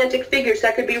geomantic figures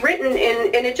that could be written,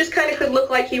 and it just kind of could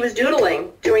look like he was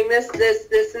doodling, doing this, this,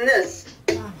 this, and this.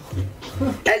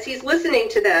 As he's listening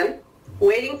to them,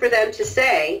 waiting for them to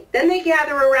say, then they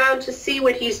gather around to see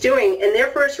what he's doing, and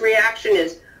their first reaction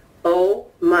is, oh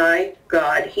my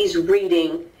God, he's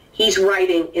reading, he's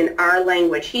writing in our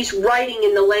language. He's writing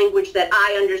in the language that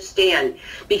I understand,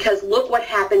 because look what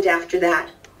happened after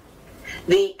that.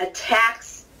 The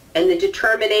attacks and the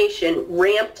determination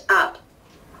ramped up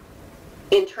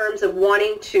in terms of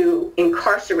wanting to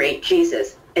incarcerate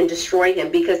Jesus and destroy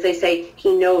him, because they say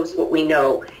he knows what we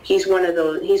know. He's one of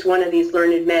these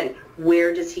learned men.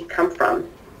 Where does he come from?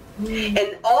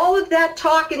 And all of that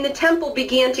talk in the temple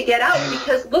began to get out,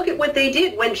 because look at what they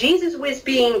did. When Jesus was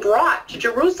being brought to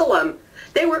Jerusalem,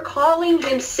 they were calling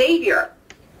him Savior.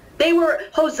 They were,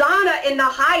 Hosanna in the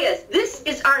highest. This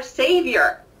is our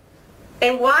Savior.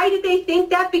 And why did they think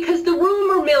that? Because the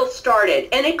rumor mill started,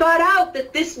 and it got out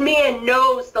that this man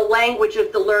knows the language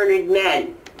of the learned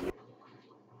men.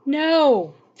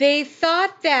 No. They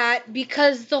thought that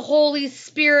because the Holy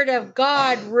Spirit of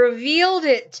God revealed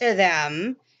it to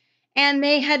them, and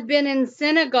they had been in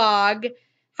synagogue,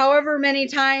 however many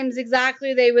times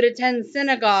exactly they would attend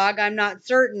synagogue, I'm not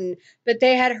certain, but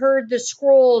they had heard the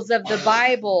scrolls of the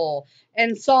Bible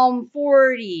and Psalm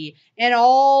 40 and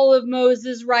all of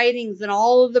Moses' writings and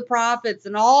all of the prophets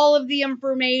and all of the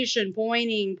information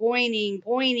pointing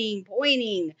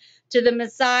to the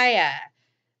Messiah.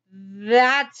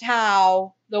 That's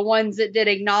how the ones that did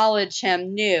acknowledge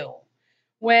him knew.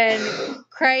 When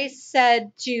Christ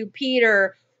said to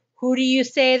Peter, who do you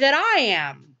say that I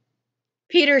am?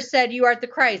 Peter said, you art the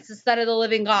Christ, the Son of the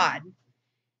living God.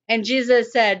 And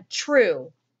Jesus said,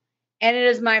 true. And it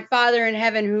is my Father in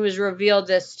heaven who has revealed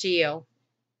this to you.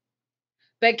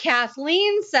 But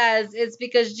Kathleen says it's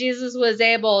because Jesus was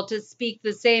able to speak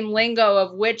the same lingo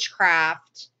of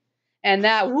witchcraft. And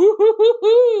that,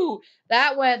 woo-hoo-hoo-hoo,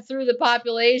 that went through the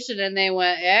population, and they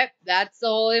went, yep, that's the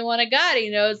Holy One of God.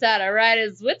 He knows how to write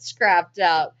his witchcraft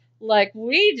out like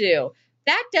we do.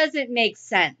 That doesn't make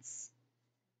sense.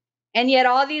 And yet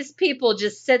all these people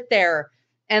just sit there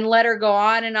and let her go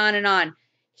on and on and on.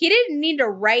 He didn't need to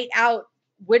write out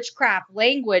witchcraft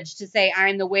language to say,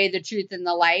 I'm the way, the truth, and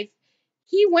the life.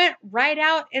 He went right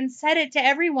out and said it to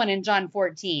everyone in John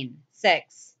 14:6.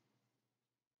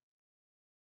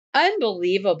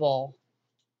 Unbelievable.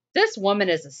 This woman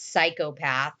is a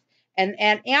psychopath,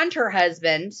 and her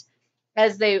husband,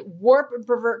 as they warp and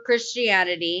pervert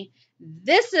Christianity.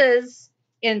 This is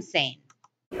insane.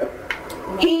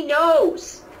 He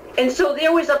knows. And so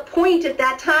there was a point at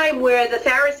that time where the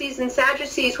Pharisees and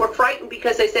Sadducees were frightened,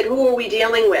 because they said, who are we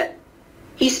dealing with?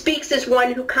 He speaks as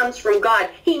one who comes from God.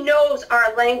 He knows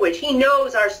our language. He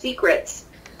knows our secrets.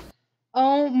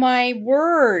 Oh my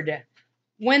word.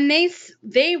 When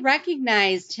they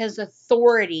recognized his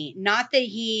authority, not that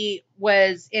he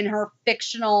was in her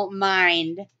fictional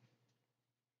mind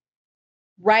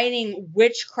writing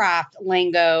witchcraft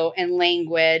lingo and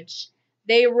language,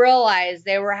 they realized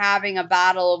they were having a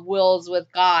battle of wills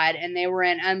with God, and they were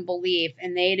in unbelief,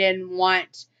 and they didn't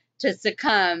want to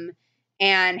succumb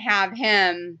and have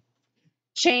him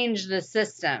change the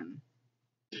system.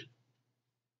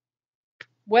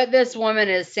 What this woman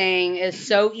is saying is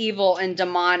so evil and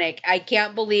demonic. I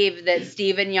can't believe that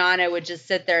Steve and Yana would just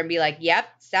sit there and be like, yep,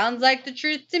 sounds like the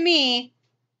truth to me.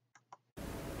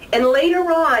 And later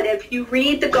on, if you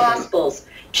read the Gospels,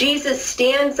 Jesus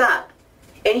stands up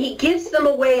and he gives them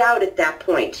a way out at that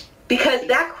point, because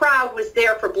that crowd was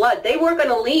there for blood. They weren't going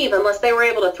to leave unless they were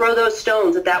able to throw those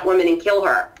stones at that woman and kill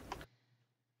her.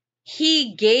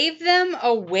 He gave them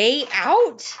a way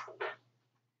out?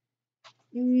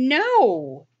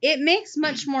 No, it makes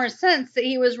much more sense that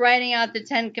he was writing out the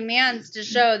 10 commands to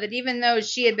show that even though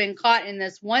she had been caught in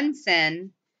this one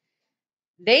sin,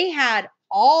 they had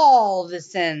all the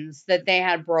sins that they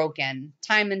had broken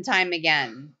time and time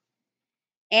again.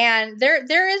 And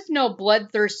there is no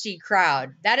bloodthirsty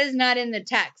crowd. That is not in the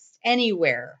text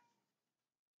anywhere.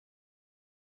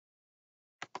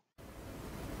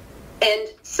 And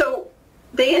so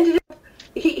they ended up,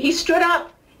 he stood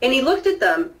up and he looked at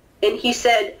them and he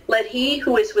said, let he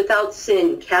who is without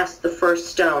sin cast the first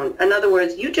stone. In other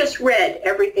words, you just read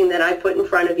everything that I put in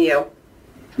front of you.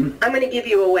 I'm going to give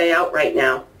you a way out right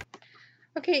now.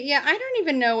 Okay, yeah, I don't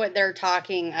even know what they're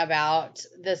talking about,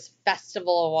 this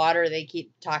festival of water they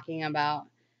keep talking about.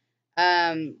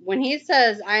 When he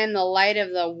says, I am the light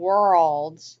of the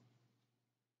world,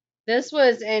 this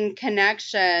was in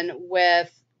connection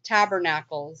with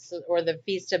tabernacles, or the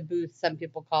Feast of Booths, some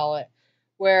people call it,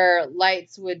 where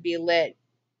lamps would be lit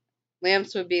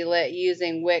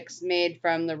using wicks made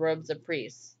from the robes of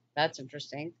priests. That's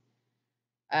interesting.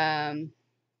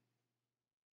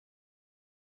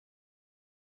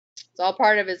 It's all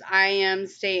part of his I am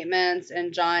statements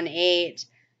in John 8. It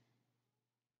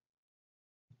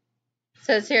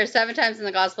says here, 7 times in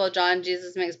the Gospel of John,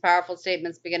 Jesus makes powerful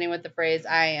statements beginning with the phrase,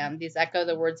 I am. These echo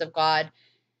the words of God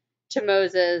to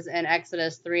Moses in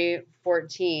Exodus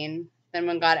 3:14. Then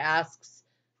when God asks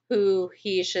who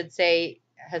he should say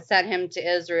has sent him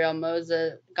to Israel,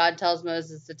 God tells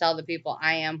Moses to tell the people,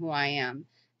 I am who I am.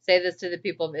 Say this to the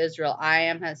people of Israel, I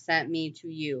am has sent me to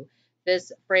you.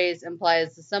 This phrase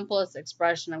implies the simplest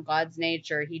expression of God's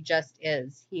nature. He just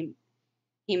is.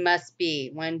 He must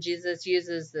be. When Jesus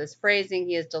uses this phrasing,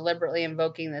 he is deliberately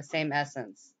invoking the same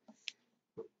essence.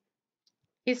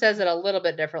 He says it a little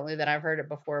bit differently than I've heard it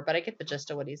before, but I get the gist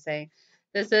of what he's saying.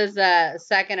 This is the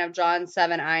second of John's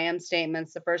 7 I am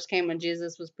statements. The first came when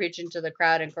Jesus was preaching to the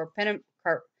crowd in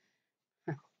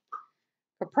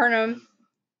Capernaum,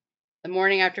 the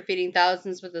morning after feeding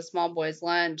thousands with a small boy's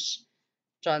lunch.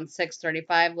 John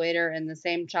 6:35. Later in the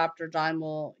same chapter, John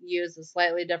will use a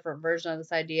slightly different version of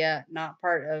this idea, not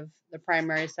part of the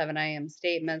primary 7 I am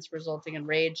statements, resulting in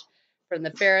rage from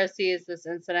the Pharisees. This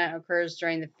incident occurs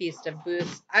during the Feast of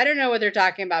Booths. I don't know what they're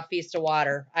talking about, Feast of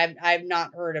Water. I've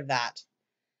not heard of that.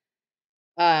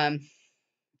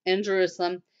 In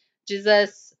Jerusalem,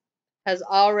 Jesus has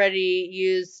already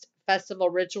used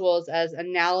festival rituals as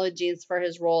analogies for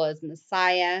his role as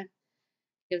Messiah.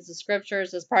 Gives the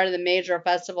scriptures as part of the major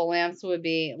festival, lamps would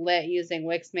be lit using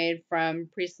wicks made from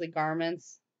priestly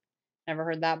garments. Never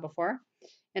heard that before.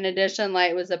 In addition,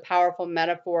 light was a powerful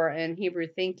metaphor in Hebrew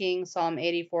thinking, Psalm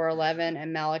 84:11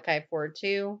 and Malachi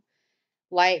 4:2.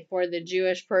 Light for the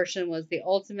Jewish person was the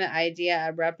ultimate idea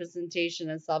of representation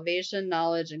of salvation,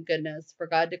 knowledge, and goodness. For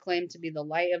God to claim to be the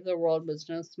light of the world was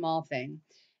no small thing.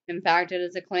 In fact, it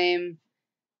is a claim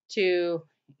to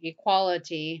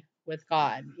equality with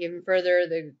God. Even further,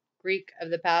 the Greek of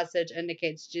the passage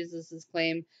indicates Jesus'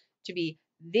 claim to be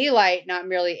the light, not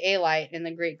merely a light. In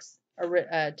the Greek's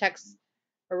text,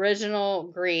 original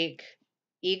Greek,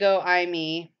 ego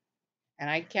eimi, and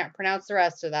I can't pronounce the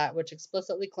rest of that, which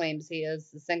explicitly claims he is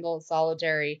the single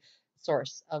solitary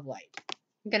source of light.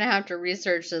 I'm going to have to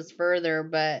research this further,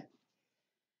 but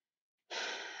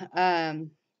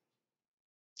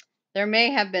there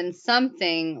may have been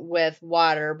something with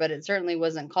water, but it certainly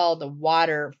wasn't called the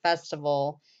water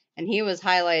festival. And he was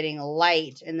highlighting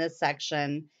light in this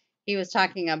section. He was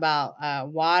talking about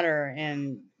water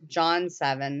in John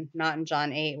 7, not in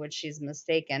John 8, which she's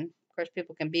mistaken. Of course,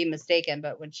 people can be mistaken,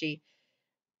 but when she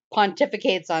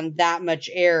pontificates on that much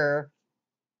error,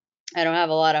 I don't have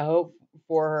a lot of hope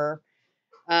for her.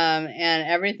 And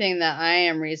everything that I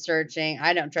am researching,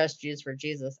 I don't trust Jews for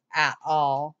Jesus at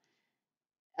all.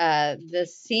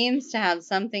 This seems to have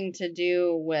something to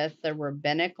do with the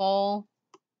rabbinical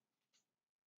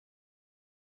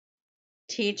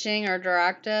teaching or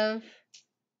directive.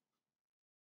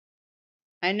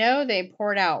 I know they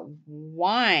poured out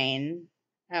wine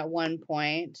at one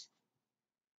point.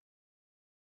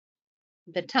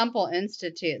 The Temple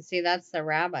Institute, see, that's the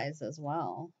rabbis as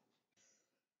well.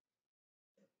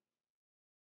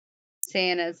 See,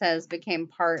 and it says became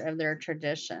part of their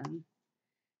tradition.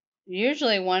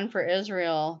 Usually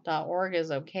oneforisrael.org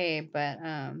is okay, but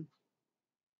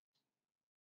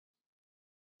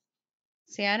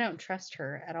see, I don't trust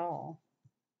her at all.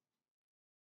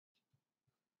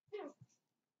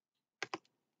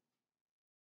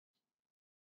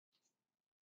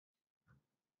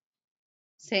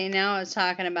 See, now it's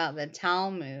talking about the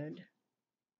Talmud.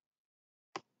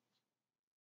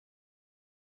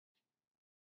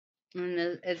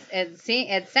 And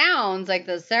it sounds like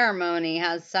the ceremony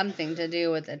has something to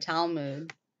do with the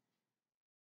Talmud.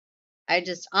 I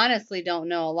just honestly don't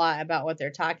know a lot about what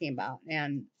they're talking about.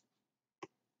 And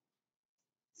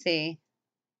see,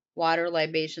 water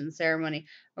libation ceremony.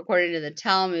 According to the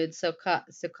Talmud,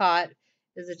 Sukkot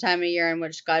is the time of year in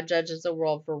which God judges the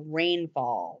world for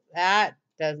rainfall. That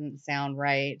doesn't sound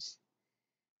right.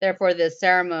 Therefore, this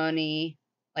ceremony,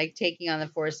 like taking on the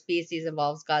 4 species,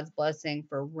 involves God's blessing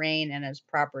for rain and its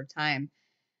proper time.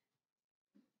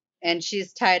 And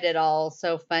she's tied it all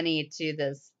so funny to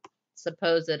this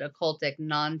supposed occultic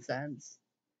nonsense.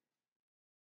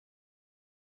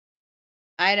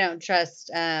 I don't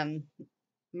trust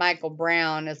Michael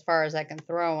Brown as far as I can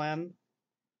throw him.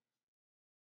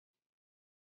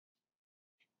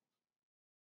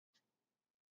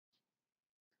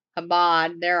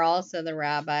 Chabad, they're also the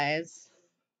rabbis.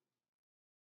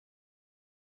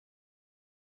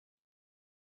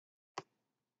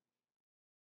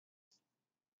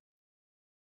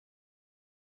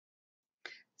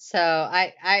 So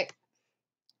I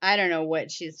don't know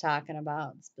what she's talking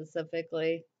about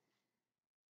specifically.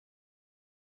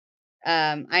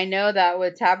 I know that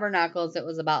with tabernacles, it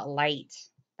was about light.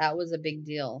 That was a big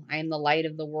deal. I am the light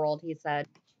of the world, he said.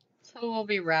 So we'll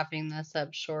be wrapping this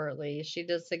up shortly. She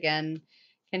just again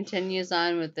continues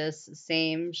on with this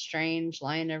same strange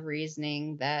line of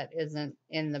reasoning that isn't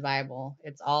in the Bible.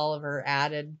 It's all of her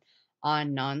added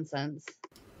on nonsense.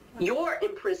 Your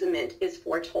imprisonment is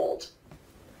foretold.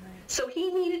 So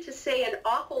he needed to say an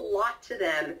awful lot to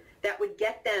them that would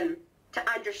get them to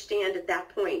understand at that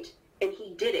point. And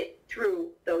he did it through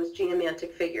those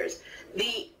geomantic figures.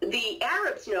 The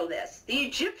Arabs know this. The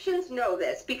Egyptians know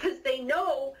this because they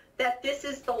know that this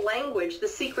is the language, the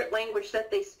secret language that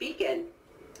they speak in.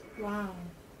 Wow.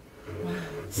 Wow.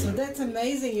 So that's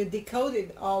amazing. You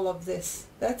decoded all of this.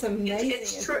 That's amazing.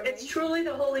 It's truly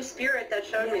the Holy Spirit that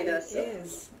showed me this. It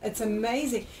is. It's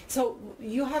amazing. So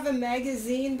you have a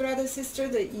magazine, brother, sister,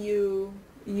 that you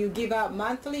give out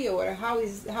monthly, or how?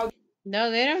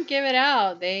 No, they don't give it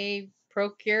out. They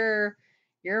procure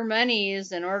your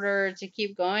monies in order to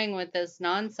keep going with this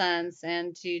nonsense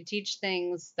and to teach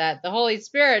things that the Holy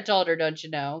Spirit told her, don't you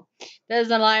know?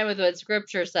 Doesn't align with what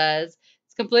Scripture says.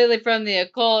 It's completely from the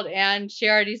occult, and she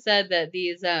already said that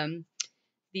these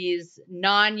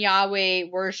non-Yahweh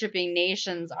worshiping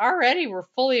nations already were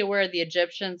fully aware of the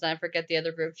Egyptians, and I forget the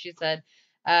other group she said,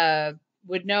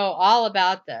 would know all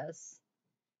about this.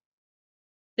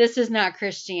 This is not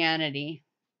Christianity.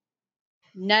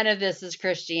 None of this is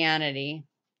Christianity.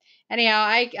 Anyhow,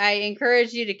 I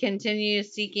encourage you to continue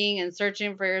seeking and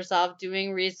searching for yourself,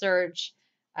 doing research,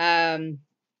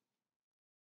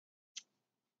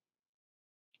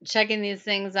 checking these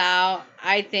things out.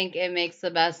 I think it makes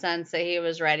the best sense that he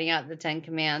was writing out the 10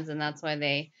 commands, and that's why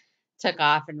they took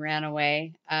off and ran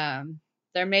away.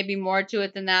 There may be more to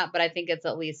it than that, but I think it's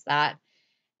at least that.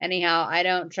 Anyhow, I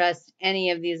don't trust any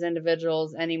of these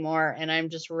individuals anymore, and I'm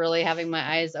just really having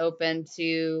my eyes open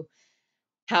to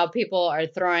how people are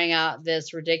throwing out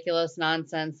this ridiculous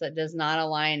nonsense that does not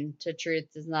align to truth,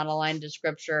 does not align to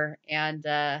Scripture, and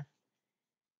the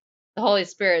Holy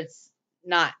Spirit's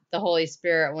not the Holy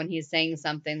Spirit when he's saying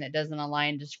something that doesn't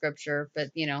align to Scripture, but,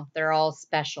 you know, they're all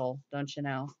special, don't you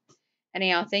know?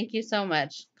 Anyhow, thank you so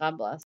much. God bless.